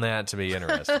found that to be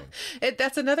interesting.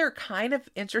 That's another kind of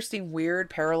interesting, weird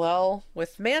parallel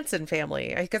with Manson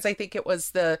family, because I think it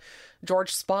was the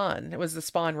George Spahn. It was the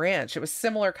Spahn Ranch. It was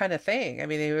similar kind of thing. I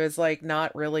mean, he was like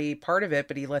not really part of it,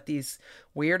 but he let these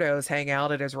weirdos hang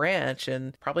out at his ranch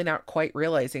and probably not quite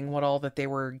realizing what all that they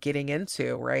were getting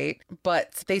into, right?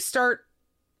 But they start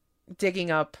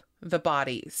digging up the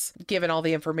bodies, given all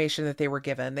the information that they were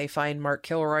given. They find Mark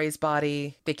Kilroy's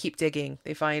body. They keep digging.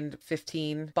 They find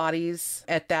 15 bodies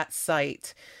at that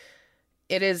site.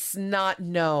 It is not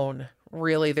known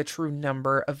really the true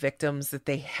number of victims that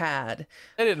they had.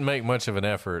 They didn't make much of an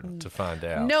effort to find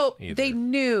out. No, either. They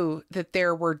knew that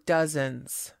there were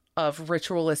dozens of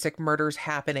ritualistic murders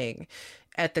happening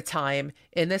at the time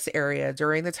in this area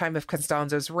during the time of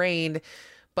Constanzo's reign.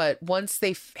 But once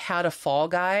they had a fall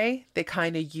guy, they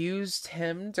kind of used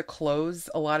him to close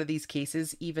a lot of these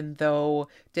cases, even though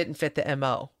it didn't fit the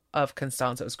MO of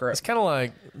Constanzo's group. It's kind of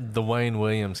like the Wayne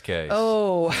Williams case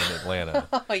in Atlanta.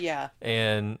 Oh, yeah.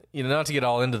 And, not to get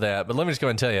all into that, but let me just go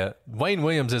ahead and tell you, Wayne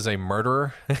Williams is a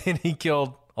murderer, and he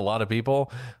killed a lot of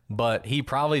people, but he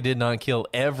probably did not kill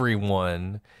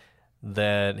everyone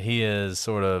that he is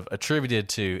sort of attributed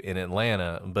to in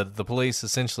Atlanta. But the police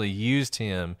essentially used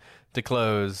him to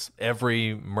close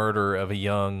every murder of a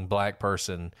young black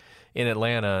person in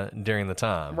Atlanta during the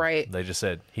time. Right. They just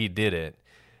said he did it,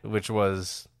 which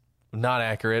was not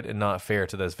accurate and not fair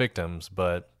to those victims,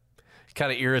 but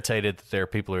kind of irritated that there are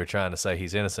people who are trying to say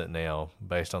he's innocent now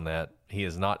based on that. He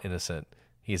is not innocent.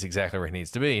 He's exactly where he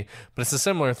needs to be. But it's a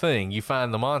similar thing. You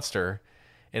find the monster,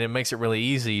 and it makes it really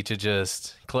easy to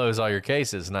just close all your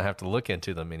cases and not have to look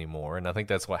into them anymore. And I think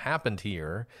that's what happened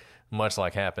here, much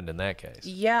like happened in that case.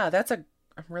 Yeah, I'm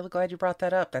really glad you brought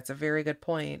that up. That's a very good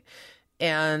point.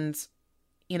 And,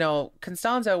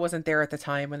 Constanzo wasn't there at the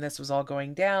time when this was all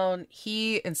going down.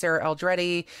 He and Sarah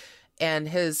Aldretti and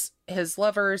his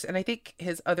lovers, and I think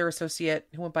his other associate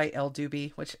who went by El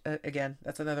Doobie, which, again,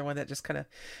 that's another one that just kind of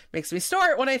makes me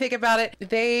snort when I think about it.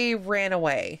 They ran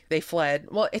away. They fled.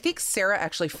 Well, I think Sarah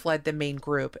actually fled the main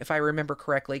group, if I remember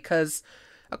correctly, because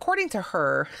according to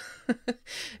her,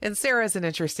 and Sarah's an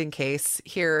interesting case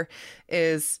here,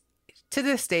 is to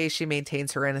this day she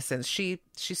maintains her innocence. She's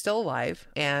still alive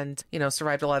and,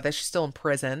 survived a lot of this. She's still in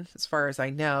prison, as far as I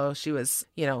know. She was,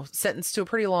 sentenced to a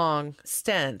pretty long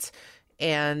stint.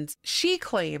 And she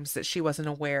claims that she wasn't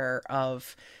aware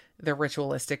of the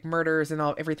ritualistic murders and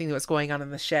everything that was going on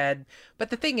in the shed. But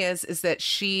the thing is that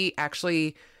she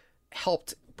actually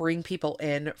helped bring people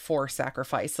in for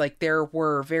sacrifice. Like, there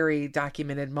were very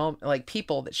documented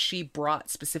people that she brought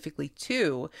specifically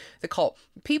to the cult.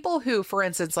 People who, for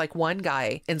instance, like one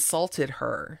guy insulted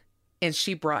her and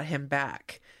she brought him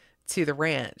back to the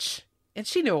ranch and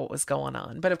she knew what was going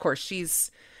on. But of course,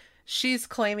 she's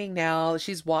claiming now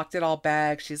she's walked it all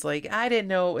back. She's like, I didn't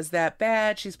know it was that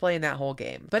bad. She's playing that whole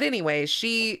game. But anyway,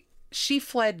 she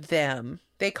fled them.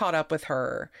 They caught up with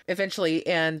her eventually,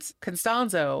 and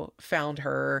Constanzo found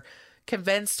her,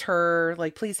 convinced her,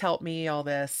 like, please help me, all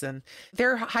this. And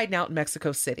they're hiding out in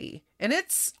Mexico City. And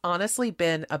it's honestly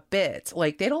been a bit.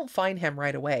 Like, they don't find him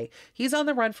right away. He's on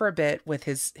the run for a bit with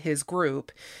his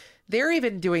group. They're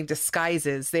even doing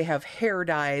disguises. They have hair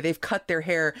dye. They've cut their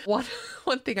hair. One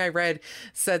thing I read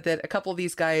said that a couple of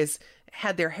these guys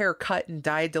had their hair cut and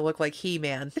dyed to look like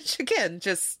He-Man, which again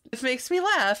just makes me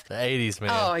laugh. The 80s, man.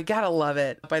 Oh, I gotta love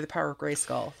it. By the Power of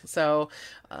Grayskull. So,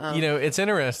 it's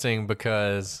interesting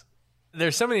because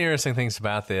there's so many interesting things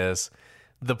about this.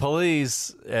 The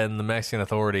police and the Mexican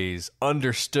authorities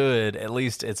understood, at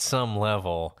least at some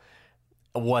level,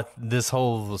 what this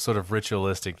whole sort of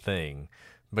ritualistic thing.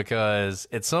 Because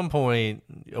at some point,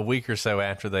 a week or so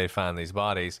after they find these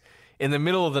bodies, in the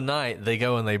middle of the night, they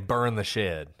go and they burn the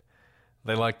shed.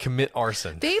 They commit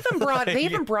arson. They even brought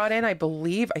in, I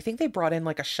think they brought in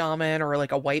like a shaman or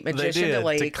like a white magician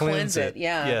to cleanse it.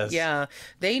 Yeah. Yes. Yeah.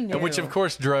 They knew. Which of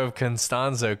course drove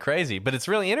Constanzo crazy. But it's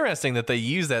really interesting that they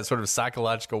use that sort of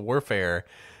psychological warfare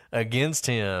against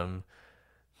him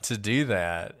to do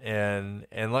that. And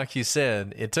like you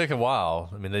said, it took a while.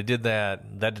 I mean, they did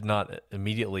that. That did not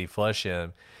immediately flush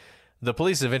him. The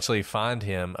police eventually find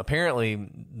him. Apparently,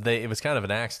 it was kind of an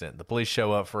accident. The police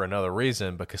show up for another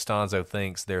reason, but Constanzo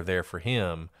thinks they're there for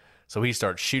him, so he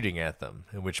starts shooting at them,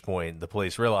 at which point the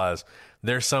police realize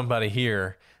there's somebody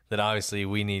here that obviously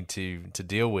we need to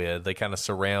deal with. They kind of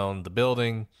surround the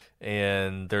building,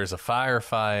 and there's a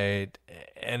firefight,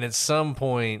 and at some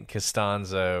point,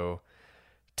 Constanzo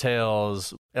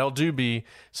tells El Doobie.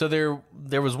 So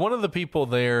there was one of the people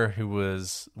there who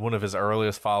was one of his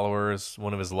earliest followers,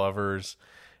 one of his lovers,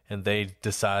 and they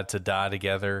decide to die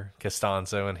together,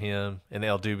 Constanzo and him, and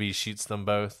El Doobie shoots them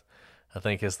both. I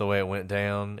think is the way it went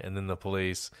down. And then the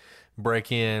police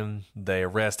break in, they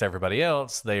arrest everybody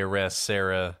else. They arrest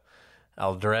Sarah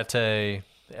Aldrete.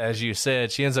 As you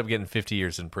said, she ends up getting 50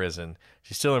 years in prison.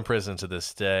 She's still in prison to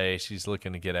this day. She's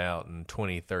looking to get out in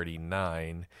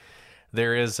 2039.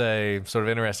 There is a sort of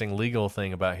interesting legal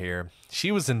thing about here.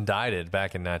 She was indicted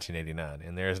back in 1989,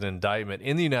 and there's an indictment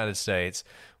in the United States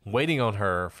waiting on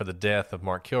her for the death of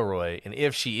Mark Kilroy. And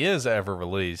if she is ever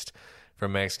released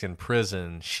from Mexican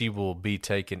prison, she will be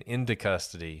taken into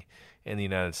custody in the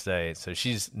United States. So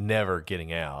she's never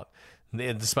getting out.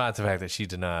 Despite the fact that she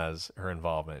denies her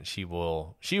involvement, she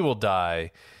will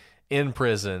die in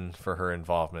prison for her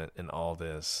involvement in all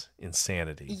this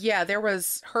insanity. Yeah, there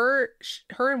was her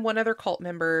and one other cult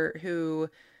member who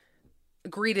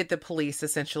greeted the police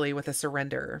essentially with a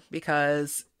surrender,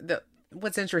 because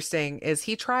what's interesting is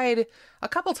he tried a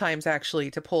couple times actually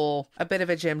to pull a bit of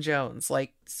a Jim Jones,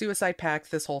 like suicide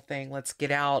pact, this whole thing, let's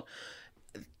get out.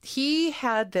 He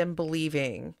had them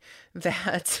believing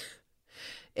that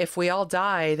if we all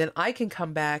die, then I can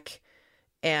come back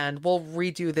and we'll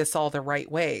redo this all the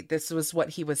right way. This was what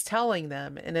he was telling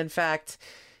them. And in fact,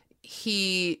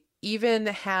 he even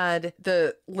had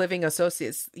the living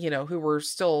associates, who were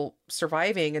still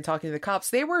surviving and talking to the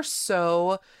cops. They were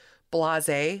so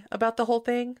blasé about the whole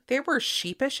thing. They were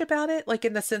sheepish about it, like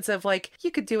in the sense of like,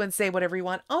 you could do and say whatever you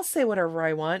want. I'll say whatever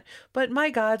I want, but my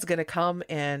God's going to come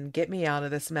and get me out of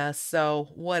this mess. So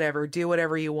whatever, do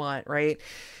whatever you want. Right.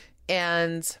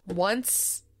 And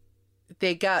once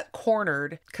they got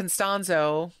cornered,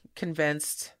 Constanzo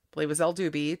convinced, I believe it was El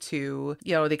Dubi, to,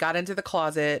 they got into the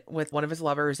closet with one of his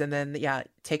lovers and then,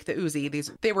 take the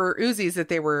Uzi. They were Uzis that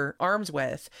they were armed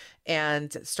with,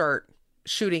 and start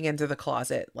shooting into the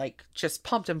closet, like just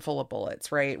pumped him full of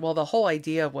bullets, right? Well, the whole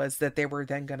idea was that they were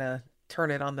then going to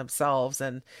turn it on themselves,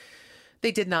 and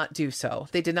they did not do so.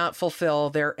 They did not fulfill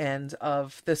their end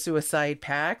of the suicide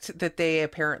pact that they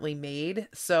apparently made.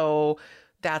 So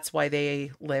that's why they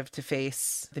lived to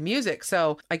face the music.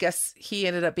 So I guess he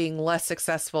ended up being less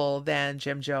successful than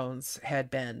Jim Jones had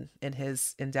been in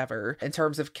his endeavor in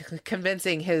terms of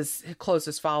convincing his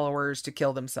closest followers to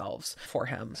kill themselves for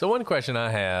him. So one question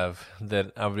I have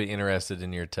that I would be interested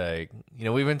in your take,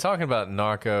 we've been talking about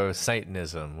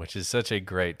narco-Satanism, which is such a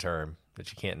great term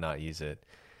that you can't not use it.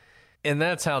 And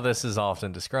that's how this is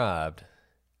often described.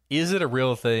 Is it a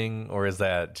real thing, or is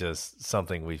that just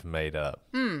something we've made up?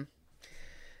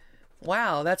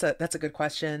 Wow, that's a good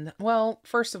question. Well,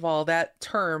 first of all, that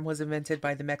term was invented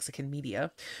by the Mexican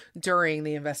media during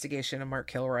the investigation of Mark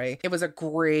Kilroy. It was a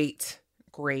great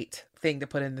thing to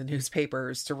put in the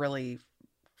newspapers to really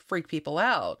freak people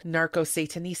out.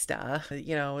 Narcosatanista,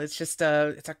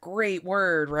 it's a great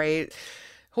word, right?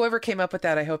 Whoever came up with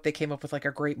that, I hope they came up with like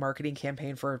a great marketing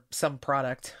campaign for some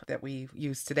product that we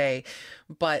use today.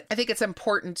 But I think it's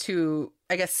important to,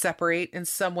 I guess, separate in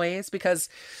some ways, because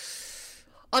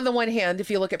on the one hand, if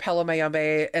you look at Palo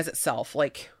Mayombe as itself,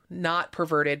 like not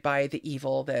perverted by the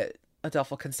evil that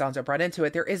Adolfo Constanzo brought into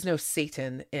it, there is no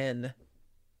Satan in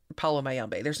Palo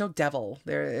Mayombe. There's no devil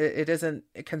there. It isn't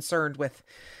concerned with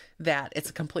that. It's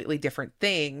a completely different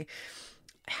thing.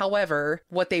 However,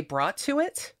 what they brought to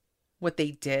it, what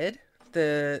they did,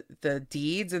 the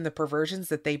deeds and the perversions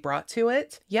that they brought to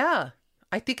it. Yeah,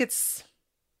 I think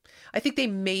they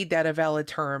made that a valid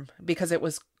term because it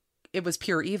was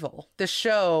pure evil. The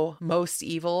show Most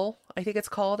Evil, I think it's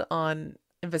called, on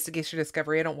Investigation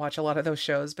Discovery. I don't watch a lot of those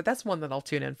shows, but that's one that I'll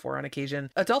tune in for on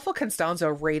occasion. Adolfo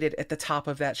Constanzo rated at the top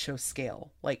of that show's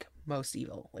scale, like Most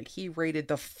Evil. Like he rated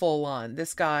the full on.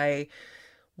 This guy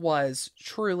was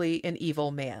truly an evil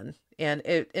man. And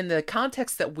in the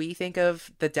context that we think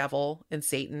of the devil and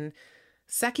Satan,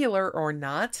 secular or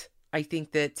not, I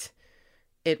think that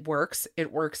it works.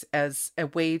 It works as a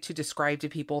way to describe to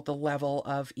people the level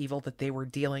of evil that they were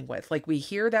dealing with. Like we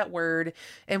hear that word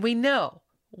and we know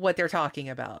what they're talking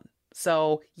about.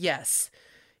 So yes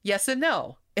and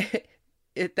no.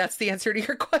 That's the answer to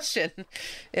your question,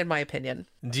 in my opinion.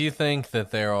 Do you think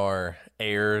that there are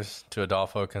heirs to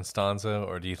Adolfo Constanzo,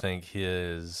 or do you think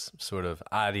his sort of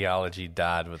ideology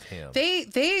died with him?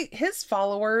 His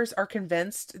followers are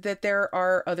convinced that there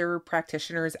are other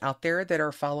practitioners out there that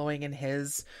are following in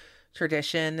his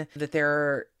tradition, that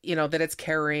they're, that it's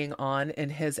carrying on in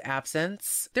his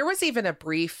absence. There was even a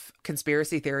brief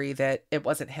conspiracy theory that it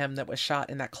wasn't him that was shot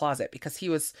in that closet, because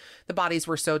the bodies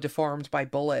were so deformed by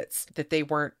bullets that they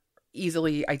weren't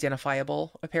easily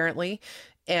identifiable, apparently.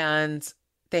 And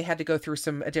they had to go through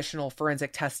some additional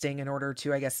forensic testing in order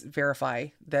to, I guess, verify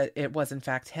that it was in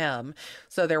fact him.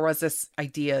 So there was this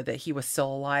idea that he was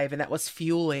still alive, and that was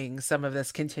fueling some of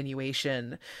this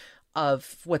continuation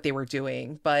of what they were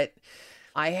doing. But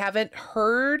I haven't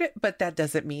heard, but that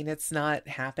doesn't mean it's not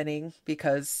happening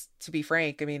because, to be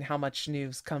frank, I mean, how much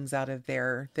news comes out of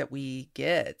there that we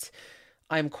get?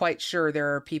 I'm quite sure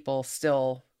there are people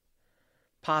still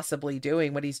possibly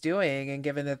doing what he's doing. And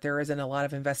given that there isn't a lot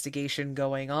of investigation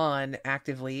going on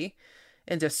actively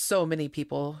into so many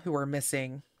people who are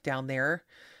missing down there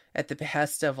at the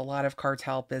behest of a lot of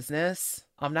cartel business,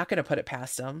 I'm not going to put it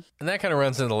past him. And that kind of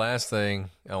runs into the last thing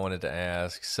I wanted to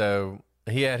ask. So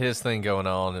he had his thing going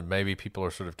on, and maybe people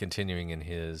are sort of continuing in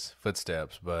his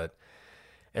footsteps. But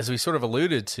as we sort of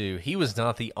alluded to, he was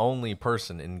not the only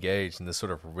person engaged in this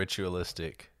sort of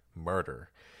ritualistic murder.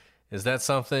 Is that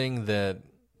something that,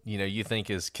 you know, you think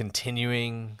is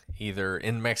continuing either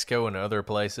in Mexico and other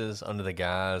places under the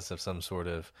guise of some sort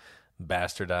of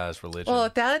bastardized religion? Well,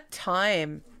 at that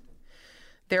time,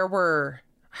 there were,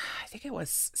 I think it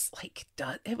was like,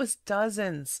 it was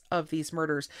dozens of these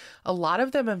murders, a lot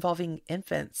of them involving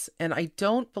infants. And I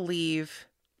don't believe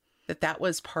that that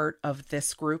was part of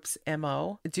this group's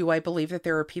MO. Do I believe that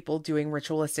there are people doing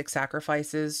ritualistic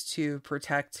sacrifices to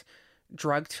protect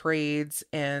drug trades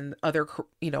and other,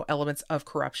 elements of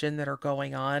corruption that are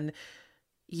going on?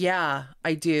 Yeah,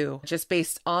 I do. Just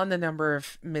based on the number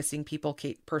of missing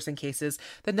person cases,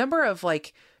 the number of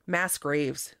like mass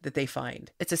graves that they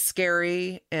find. It's a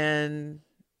scary and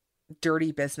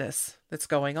dirty business that's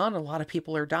going on. A lot of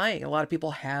people are dying. A lot of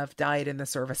people have died in the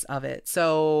service of it.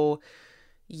 So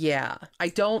yeah, I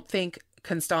don't think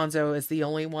Constanzo is the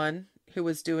only one who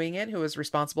was doing it, who was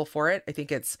responsible for it. I think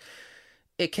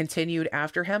it continued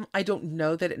after him. I don't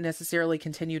know that it necessarily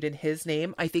continued in his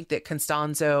name. I think that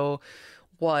Constanzo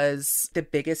was the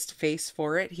biggest face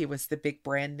for it. He was the big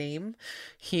brand name.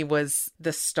 He was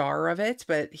the star of it,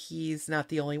 but he's not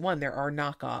the only one. There are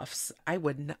knockoffs. I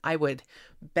would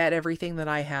bet everything that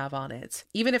I have on it.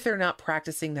 Even if they're not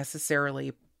practicing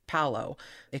necessarily Palo,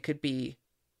 it could be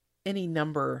any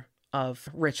number of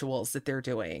rituals that they're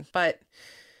doing. But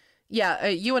yeah,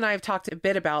 you and I have talked a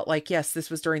bit about, like, yes, this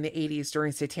was during the 80s,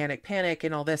 during Satanic Panic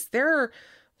and all this. There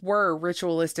were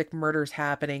ritualistic murders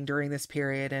happening during this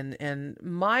period. And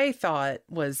my thought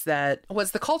was that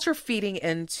was the culture feeding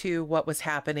into what was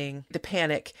happening, the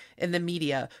panic in the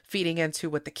media, feeding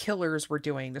into what the killers were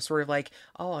doing to sort of like,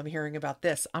 oh, I'm hearing about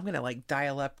this. I'm going to like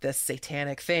dial up this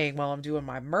satanic thing while I'm doing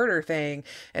my murder thing.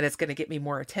 And it's going to get me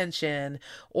more attention.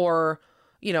 Or,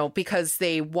 because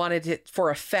they wanted it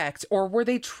for effect, or were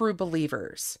they true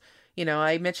believers?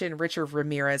 I mentioned Richard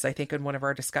Ramirez, I think, in one of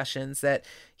our discussions, that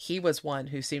he was one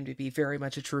who seemed to be very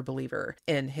much a true believer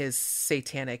in his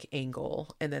satanic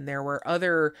angle. And then there were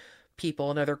other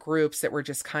people and other groups that were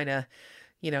just kind of,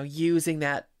 using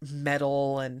that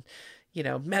metal and,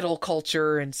 metal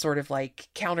culture and sort of like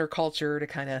counterculture to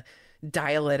kind of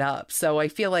dial it up. So I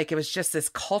feel like it was just this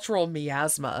cultural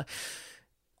miasma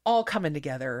all coming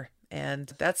together.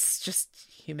 And that's just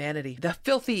humanity, the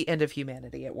filthy end of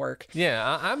humanity at work.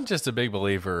 Yeah, I'm just a big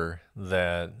believer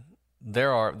that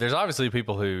there's obviously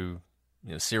people who,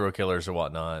 serial killers or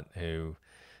whatnot, who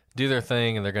do their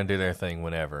thing and they're going to do their thing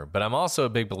whenever. But I'm also a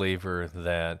big believer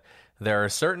that there are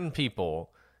certain people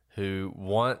who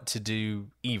want to do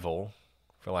evil,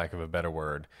 for lack of a better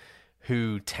word,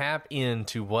 who tap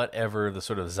into whatever the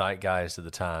sort of zeitgeist of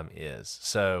the time is.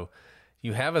 So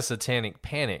you have a satanic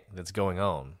panic that's going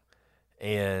on.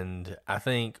 And I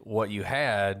think what you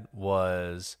had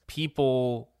was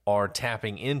people are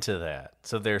tapping into that.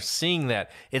 So they're seeing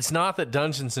that. It's not that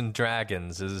Dungeons and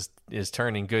Dragons is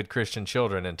turning good Christian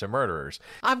children into murderers.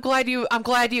 I'm glad you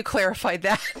clarified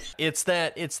that. It's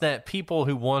that people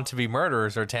who want to be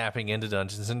murderers are tapping into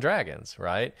Dungeons and Dragons,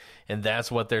 right? And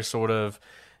that's what they're sort of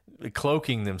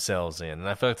cloaking themselves in. And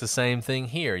I felt the same thing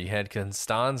here. You had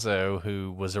Constanzo,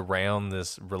 who was around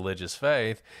this religious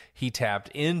faith. He tapped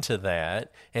into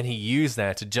that and he used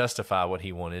that to justify what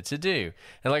he wanted to do.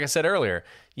 And like I said earlier,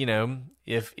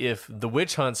 if the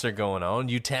witch hunts are going on,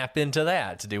 you tap into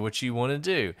that to do what you want to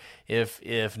do. If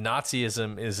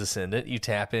Nazism is ascendant, you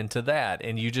tap into that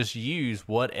and you just use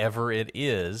whatever it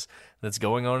is that's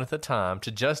going on at the time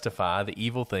to justify the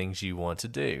evil things you want to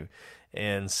do.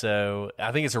 And so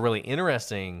I think it's a really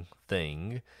interesting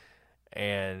thing,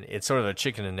 and it's sort of a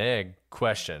chicken and egg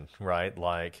question, right?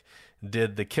 Like,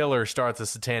 did the killer start the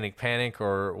satanic panic,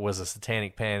 or was the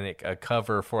satanic panic a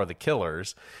cover for the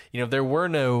killers? There were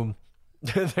no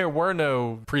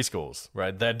preschools,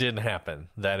 right? That didn't happen.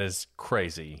 That is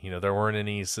crazy. There weren't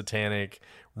any satanic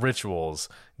rituals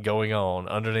going on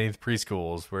underneath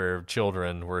preschools where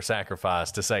children were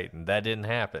sacrificed to Satan. That didn't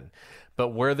happen.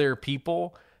 But were there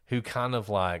people who kind of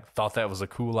like thought that was a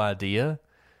cool idea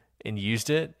and used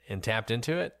it and tapped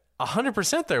into it?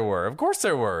 100% there were. Of course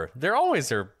there were. There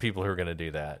always are people who are going to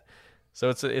do that. So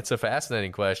it's a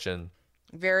fascinating question.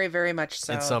 Very, very much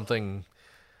so. It's something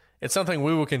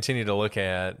we will continue to look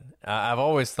at. I've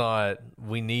always thought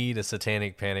we need a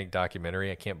satanic panic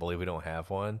documentary. I can't believe we don't have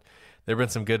one. There have been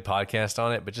some good podcasts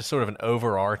on it, but just sort of an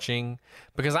overarching,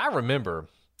 because I remember,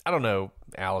 I don't know,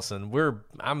 Allison,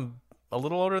 I'm a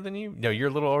little older than you. No, you're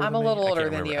a little older than me. I'm a little older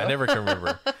than you. I never can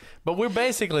remember. But we're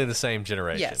basically the same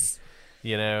generation. Yes.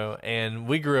 You know, and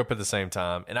we grew up at the same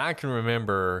time. And I can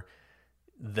remember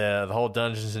the whole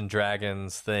Dungeons and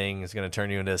Dragons thing is going to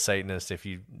turn you into a Satanist if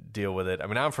you deal with it. I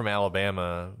mean, I'm from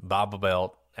Alabama, Bible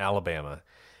Belt, Alabama,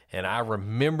 and I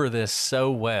remember this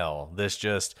so well.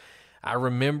 I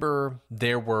remember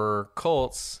there were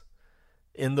cults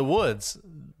in the woods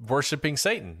worshiping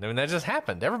Satan. I mean, that just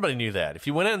happened. Everybody knew that. If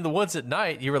you went in the woods at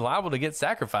night, you were liable to get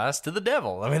sacrificed to the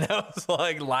devil. I mean, that was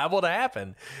like liable to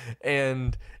happen.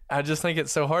 And I just think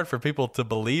it's so hard for people to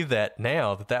believe that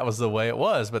now, that was the way it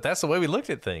was, but that's the way we looked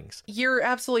at things. You're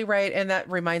absolutely right. And that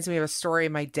reminds me of a story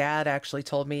my dad actually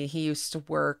told me. He used to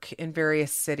work in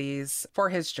various cities for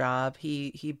his job.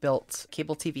 He built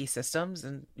cable TV systems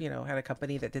and, had a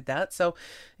company that did that. So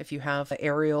if you have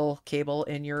aerial cable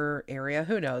in your area,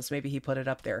 who knows, maybe he put it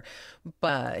up there.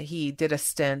 But he did a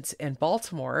stint in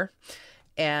Baltimore.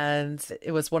 And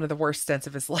it was one of the worst stints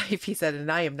of his life. He said, and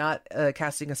I am not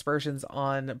casting aspersions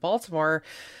on Baltimore.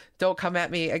 Don't come at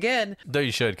me again. Though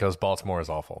you should, because Baltimore is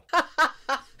awful.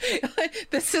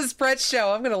 This is Brett's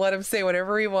show. I'm going to let him say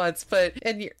whatever he wants. I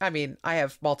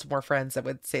have Baltimore friends that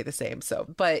would say the same.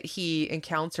 But he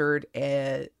encountered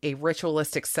a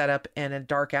ritualistic setup in a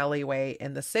dark alleyway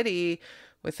in the city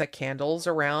with the candles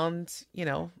around,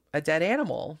 a dead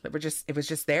animal. It was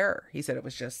just there. He said it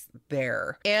was just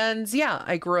there. And yeah,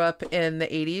 I grew up in the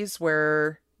 80s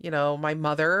where, my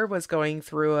mother was going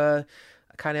through a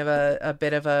kind of a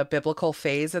bit of a biblical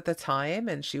phase at the time.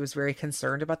 And she was very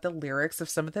concerned about the lyrics of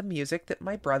some of the music that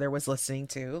my brother was listening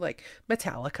to, like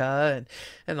Metallica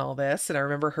and all this. And I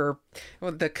remember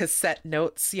the cassette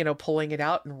notes, pulling it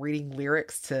out and reading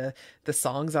lyrics to the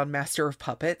songs on Master of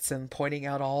Puppets and pointing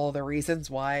out all the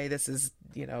reasons why this is,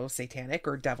 satanic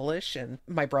or devilish. And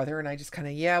my brother and I just kind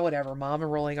of, yeah, whatever, mom,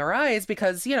 and rolling our eyes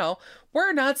because,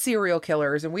 we're not serial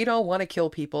killers and we don't want to kill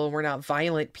people and we're not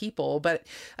violent people. But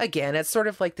again, it's sort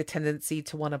of like the tendency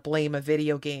to want to blame a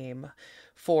video game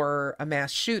for a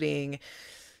mass shooting.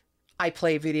 I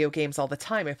play video games all the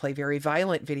time. I play very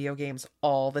violent video games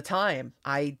all the time.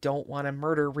 I don't want to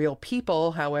murder real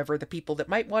people. However, the people that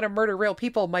might want to murder real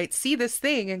people might see this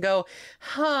thing and go,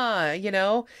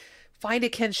 find a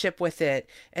kinship with it.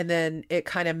 And then it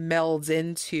kind of melds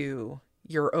into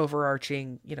your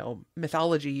overarching,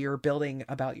 mythology you're building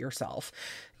about yourself.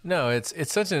 No, it's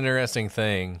such an interesting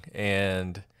thing.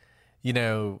 And,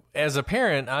 as a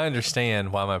parent, I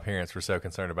understand why my parents were so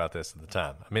concerned about this at the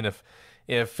time. I mean,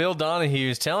 if Phil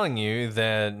Donahue is telling you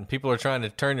that people are trying to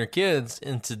turn your kids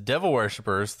into devil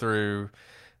worshippers through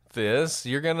this,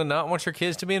 you're going to not want your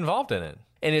kids to be involved in it.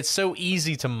 And it's so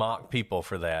easy to mock people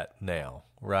for that now,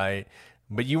 right?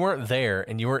 But you weren't there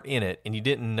and you weren't in it and you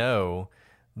didn't know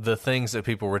the things that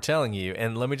people were telling you.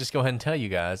 And let me just go ahead and tell you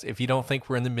guys, if you don't think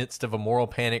we're in the midst of a moral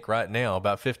panic right now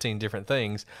about 15 different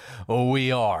things,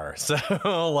 we are. So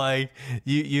like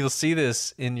you'll see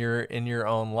this in your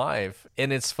own life.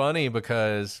 And it's funny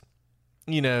because,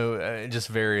 just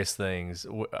various things.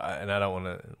 And I don't want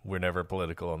to, we're never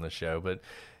political on this show, but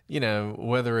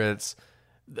whether it's,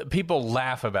 people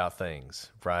laugh about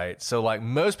things, right? So like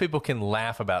most people can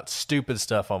laugh about stupid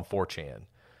stuff on 4chan,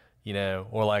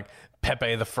 or like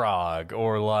Pepe the Frog,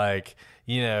 or like,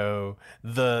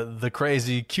 the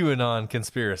crazy QAnon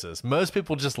conspiracists. Most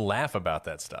people just laugh about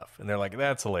that stuff and they're like,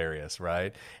 that's hilarious,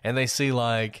 right? And they see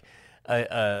like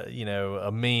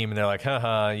a meme and they're like,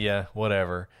 haha, yeah,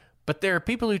 whatever. But there are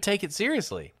people who take it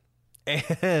seriously.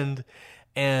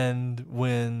 And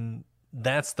when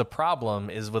that's the problem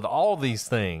is with all these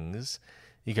things,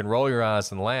 you can roll your eyes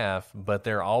and laugh, but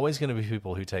there are always going to be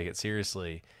people who take it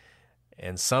seriously.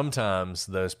 And sometimes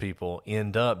those people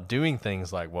end up doing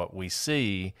things like what we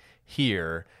see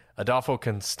here. Adolfo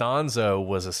Constanzo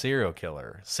was a serial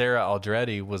killer. Sarah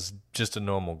Aldrete was just a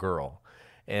normal girl.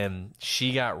 And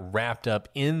she got wrapped up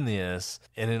in this.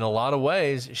 And in a lot of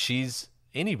ways, she's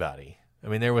anybody. I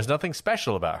mean, there was nothing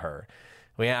special about her.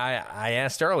 I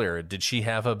asked earlier, did she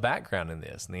have a background in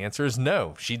this? And the answer is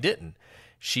no, she didn't.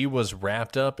 She was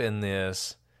wrapped up in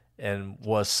this and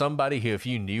was somebody who, if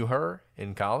you knew her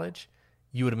in college,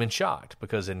 you would have been shocked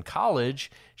because in college,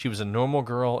 she was a normal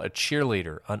girl, a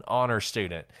cheerleader, an honor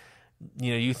student,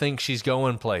 you think she's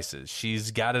going places.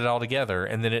 She's got it all together.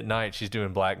 And then at night, she's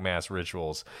doing black mass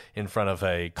rituals in front of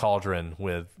a cauldron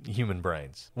with human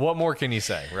brains. What more can you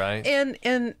say, right?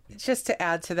 And just to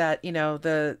add to that,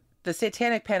 the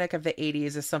satanic panic of the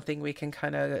 80s is something we can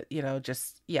kind of,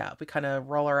 we kind of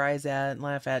roll our eyes at and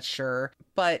laugh at, sure.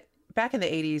 But back in the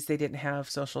 80s, they didn't have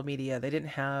social media. They didn't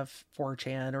have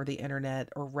 4chan or the internet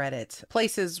or Reddit.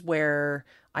 Places where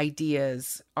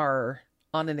ideas are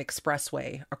on an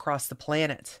expressway across the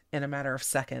planet in a matter of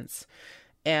seconds.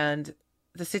 And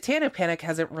the satanic panic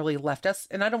hasn't really left us.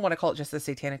 And I don't want to call it just the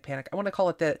satanic panic. I want to call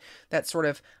it that sort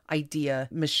of idea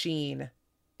machine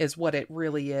is what it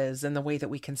really is, and the way that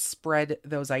we can spread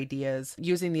those ideas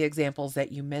using the examples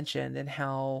that you mentioned and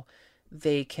how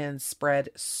they can spread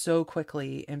so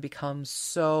quickly and become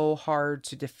so hard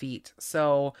to defeat.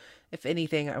 So if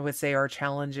anything, I would say our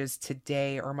challenges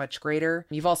today are much greater.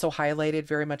 You've also highlighted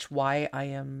very much why I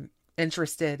am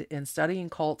interested in studying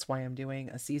cults, why I'm doing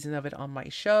a season of it on my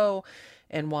show,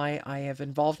 and why I have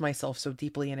involved myself so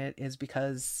deeply in it is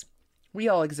because we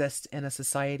all exist in a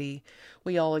society.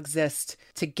 We all exist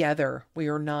together. We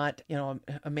are not,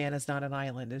 a man is not an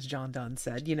island, as John Donne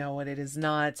said, and it is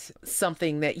not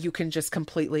something that you can just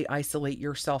completely isolate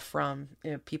yourself from.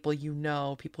 People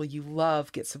people you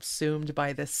love get subsumed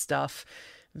by this stuff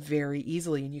very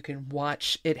easily, and you can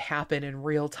watch it happen in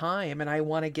real time. And I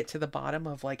want to get to the bottom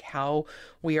of how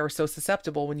we are so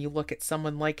susceptible when you look at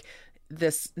someone like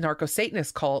this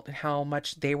narco-Satanist cult and how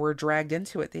much they were dragged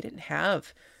into it. They didn't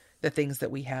have the things that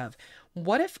we have.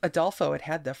 What if Adolfo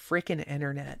had the freaking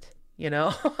internet?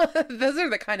 Those are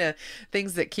the kind of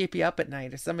things that keep you up at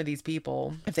night. Some of these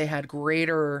people, if they had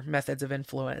greater methods of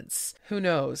influence, who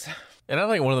knows? And I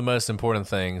think one of the most important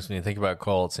things when you think about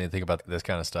cults and you think about this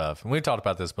kind of stuff, and we've talked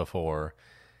about this before,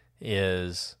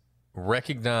 is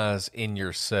recognize in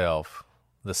yourself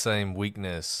the same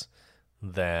weakness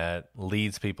that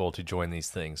leads people to join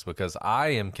these things. Because I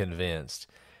am convinced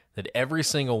that every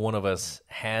single one of us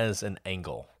has an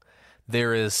angle.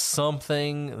 There is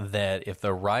something that if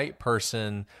the right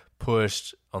person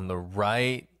pushed on the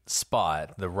right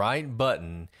spot, the right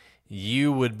button,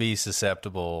 you would be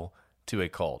susceptible to a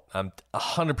cult. I'm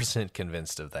 100%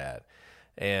 convinced of that.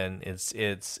 And it's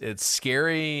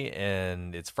scary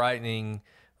and it's frightening,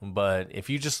 but if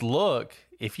you just look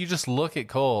at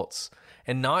cults,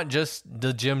 and not just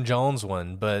the Jim Jones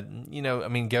one, but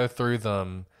go through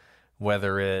them.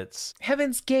 Whether it's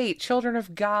Heaven's Gate, Children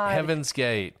of God,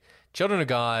 Children of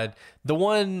God,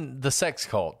 the sex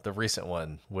cult, the recent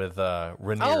one with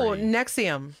Raniere. Oh,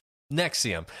 NXIVM.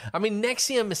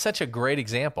 NXIVM is such a great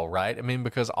example, right?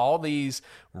 Because all these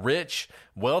rich,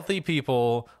 wealthy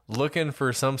people looking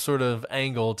for some sort of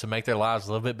angle to make their lives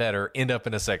a little bit better end up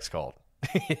in a sex cult.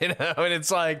 And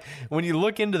it's like, when you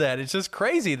look into that, it's just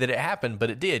crazy that it happened, but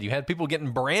it did. You had people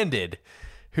getting branded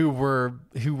who were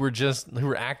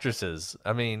actresses.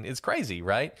 It's crazy,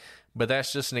 right? But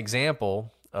that's just an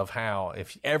example of how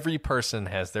if every person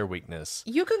has their weakness.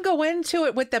 You can go into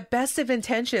it with the best of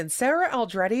intentions. Sarah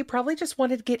Aldretti probably just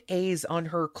wanted to get A's on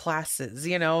her classes.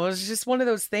 It was just one of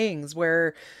those things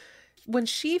where when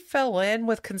she fell in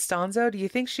with Constanzo, do you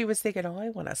think she was thinking, I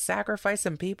want to sacrifice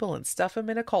some people and stuff them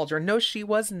in a cauldron? No, she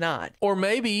was not. Or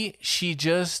maybe she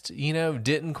just,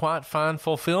 didn't quite find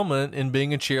fulfillment in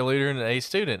being a cheerleader and an A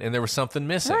student, and there was something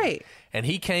missing. Right. And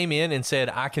he came in and said,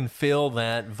 I can fill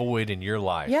that void in your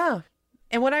life. Yeah.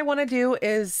 And what I want to do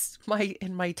is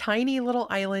in my tiny little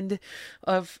island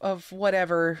of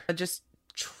whatever, just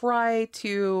try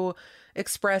to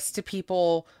express to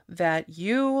people that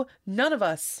none of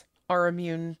us are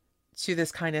immune to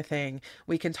this kind of thing.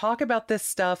 We can talk about this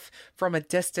stuff from a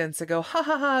distance and go, ha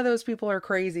ha ha, those people are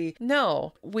crazy.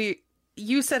 No,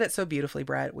 you said it so beautifully,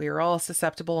 Brett. We are all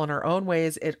susceptible in our own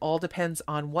ways. It all depends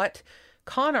on what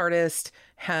con artist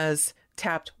has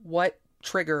tapped what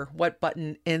trigger, what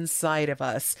button inside of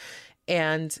us.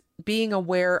 And being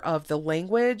aware of the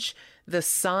language, the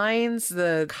signs,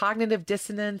 the cognitive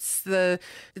dissonance, the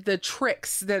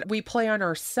tricks that we play on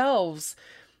ourselves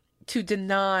to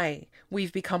deny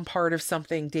we've become part of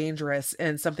something dangerous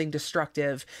and something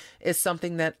destructive is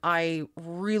something that I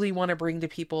really want to bring to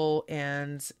people,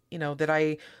 and that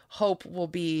I hope will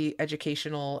be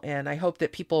educational. And I hope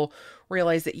that people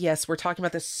realize that, yes, we're talking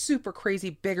about this super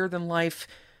crazy, bigger than life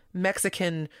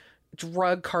Mexican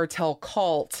drug cartel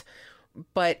cult,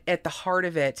 but at the heart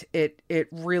of it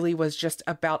really was just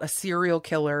about a serial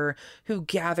killer who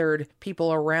gathered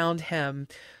people around him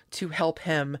to help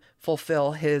him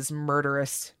fulfill his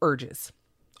murderous urges,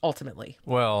 ultimately.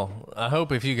 Well, I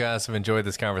hope if you guys have enjoyed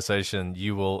this conversation,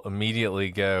 you will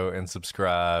immediately go and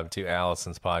subscribe to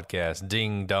Allison's podcast,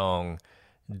 Ding Dong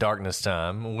Darkness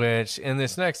Time, which in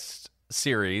this next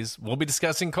series, we'll be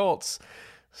discussing cults.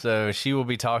 So she will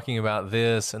be talking about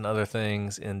this and other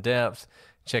things in depth.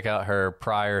 Check out her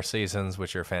prior seasons,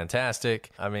 which are fantastic.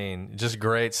 I mean, just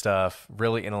great stuff.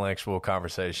 Really intellectual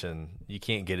conversation. You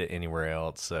can't get it anywhere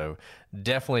else. So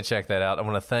definitely check that out. I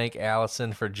want to thank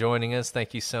Allison for joining us.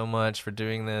 Thank you so much for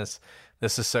doing this.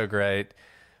 This is so great.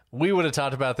 We would have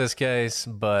talked about this case,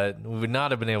 but we would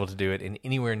not have been able to do it in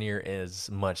anywhere near as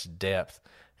much depth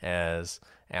as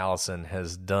Allison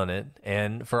has done it.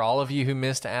 And for all of you who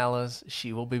missed Alice,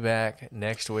 she will be back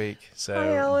next week. So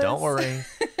Hi, don't worry.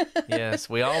 Yes,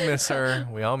 we all miss her.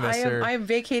 We all miss her. I am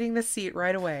vacating the seat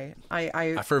right away.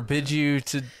 I forbid you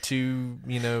to do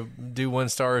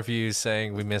 1-star reviews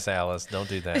saying we miss Alice. Don't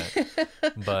do that.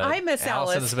 But I miss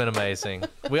Alice. Allison's been amazing.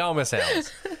 We all miss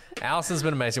Alice. Allison's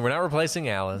been amazing. We're not replacing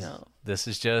Alice. No. This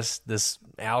is just this.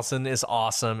 Allison is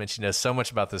awesome, and she knows so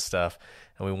much about this stuff,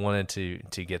 and we wanted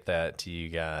to get that to you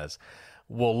guys.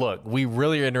 Well, look, we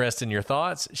really are interested in your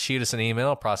thoughts. Shoot us an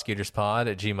email,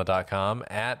 prosecutorspod@gmail.com,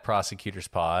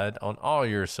 @prosecutorspod on all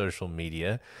your social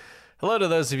media. Hello to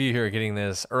those of you who are getting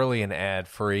this early and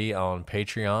ad-free on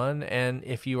Patreon. And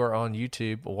if you are on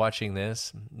YouTube watching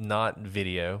this, not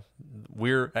video,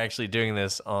 we're actually doing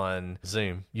this on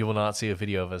Zoom. You will not see a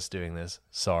video of us doing this.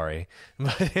 Sorry.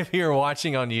 But if you're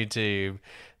watching on YouTube,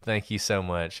 thank you so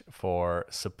much for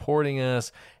supporting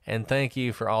us. And thank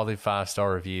you for all the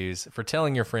 5-star reviews, for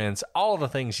telling your friends all the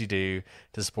things you do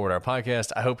to support our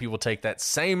podcast. I hope you will take that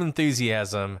same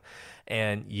enthusiasm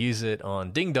and use it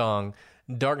on Ding Dong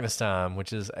Darkness Time,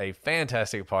 which is a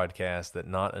fantastic podcast that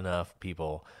not enough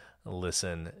people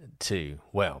listen to.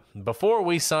 Well, before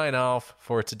we sign off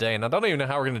for today, and I don't even know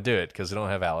how we're going to do it because we don't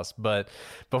have Alice, but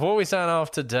before we sign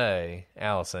off today,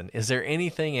 Allison, is there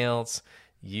anything else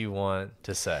you want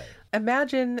to say?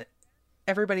 Imagine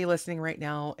everybody listening right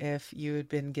now if you had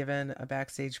been given a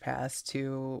backstage pass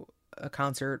to a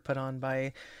concert put on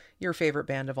by your favorite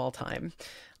band of all time.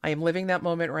 I am living that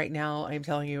moment right now. I'm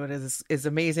telling you, it is as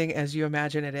amazing as you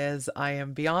imagine it is. I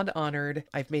am beyond honored.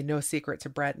 I've made no secret to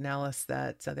Brett and Alice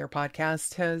that their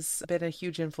podcast has been a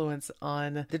huge influence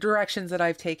on the directions that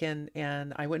I've taken,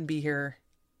 and I wouldn't be here.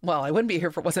 Well, I wouldn't be here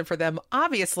if it wasn't for them,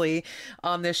 obviously,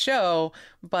 on this show,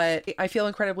 but I feel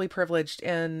incredibly privileged,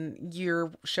 and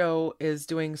your show is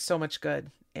doing so much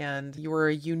good, and you are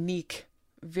a unique,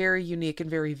 very unique and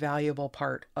very valuable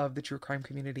part of the true crime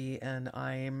community, and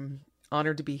I'm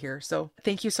honored to be here. So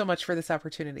thank you so much for this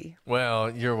opportunity.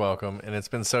 Well, you're welcome, and it's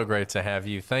been so great to have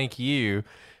you. Thank you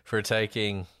for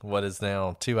taking what is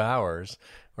now 2 hours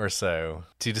or so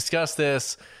to discuss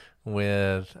this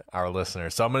with our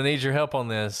listeners. So I'm going to need your help on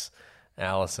this,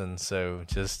 Allison, so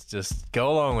just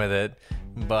go along with it.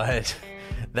 But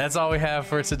that's all we have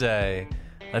for today.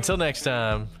 Until next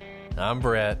time, I'm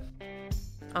Brett.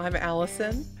 I'm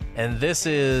Allison. And this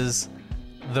is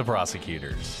The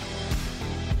Prosecutors.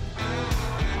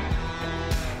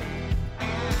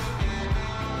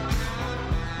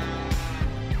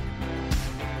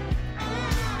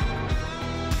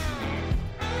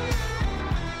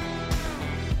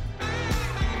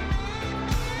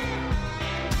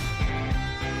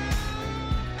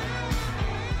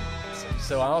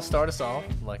 So I'll start us off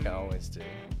like I always do.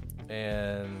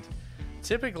 And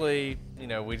typically,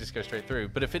 we just go straight through.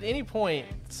 But if at any point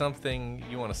something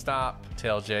you want to stop,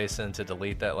 tell Jason to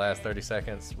delete that last 30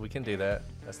 seconds, we can do that.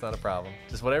 That's not a problem.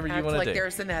 Just whatever you want to do.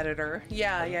 There's an editor.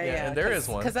 Yeah. And there is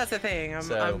one. Because that's the thing.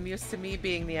 I'm used to me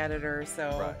being the editor,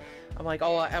 so right. I'm like,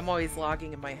 I'm always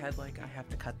logging in my head like, I have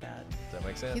to cut that. Does that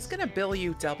make sense? He's going to bill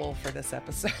you double for this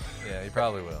episode. Yeah, he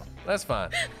probably will. That's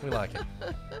fine. We like it.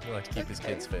 We like to keep his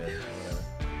kids fed or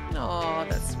whatever. Aw,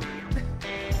 that's sweet.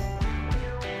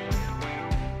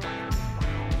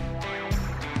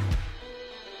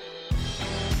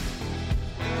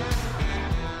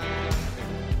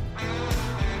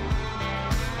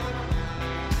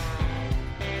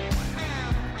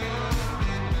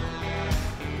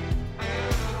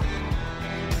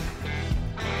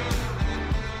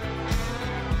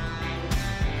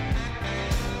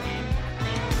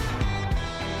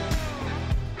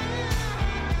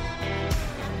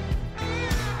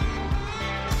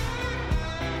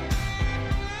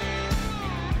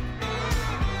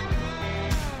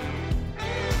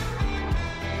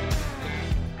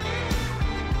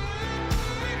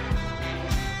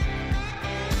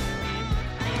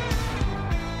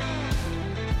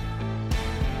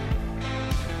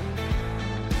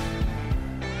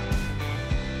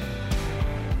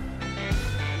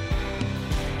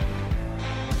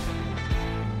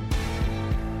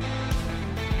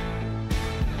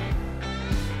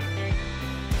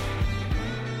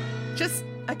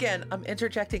 Again, I'm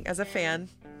interjecting as a fan.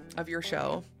 of your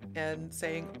show and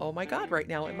saying, oh my God, right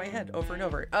now in my head over and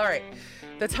over. All right.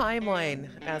 The timeline,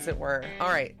 as it were. All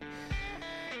right.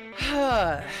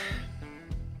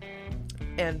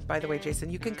 And by the way, Jason,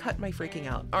 you can cut my freaking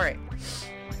out. All right.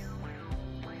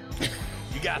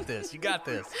 You got this. You got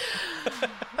this.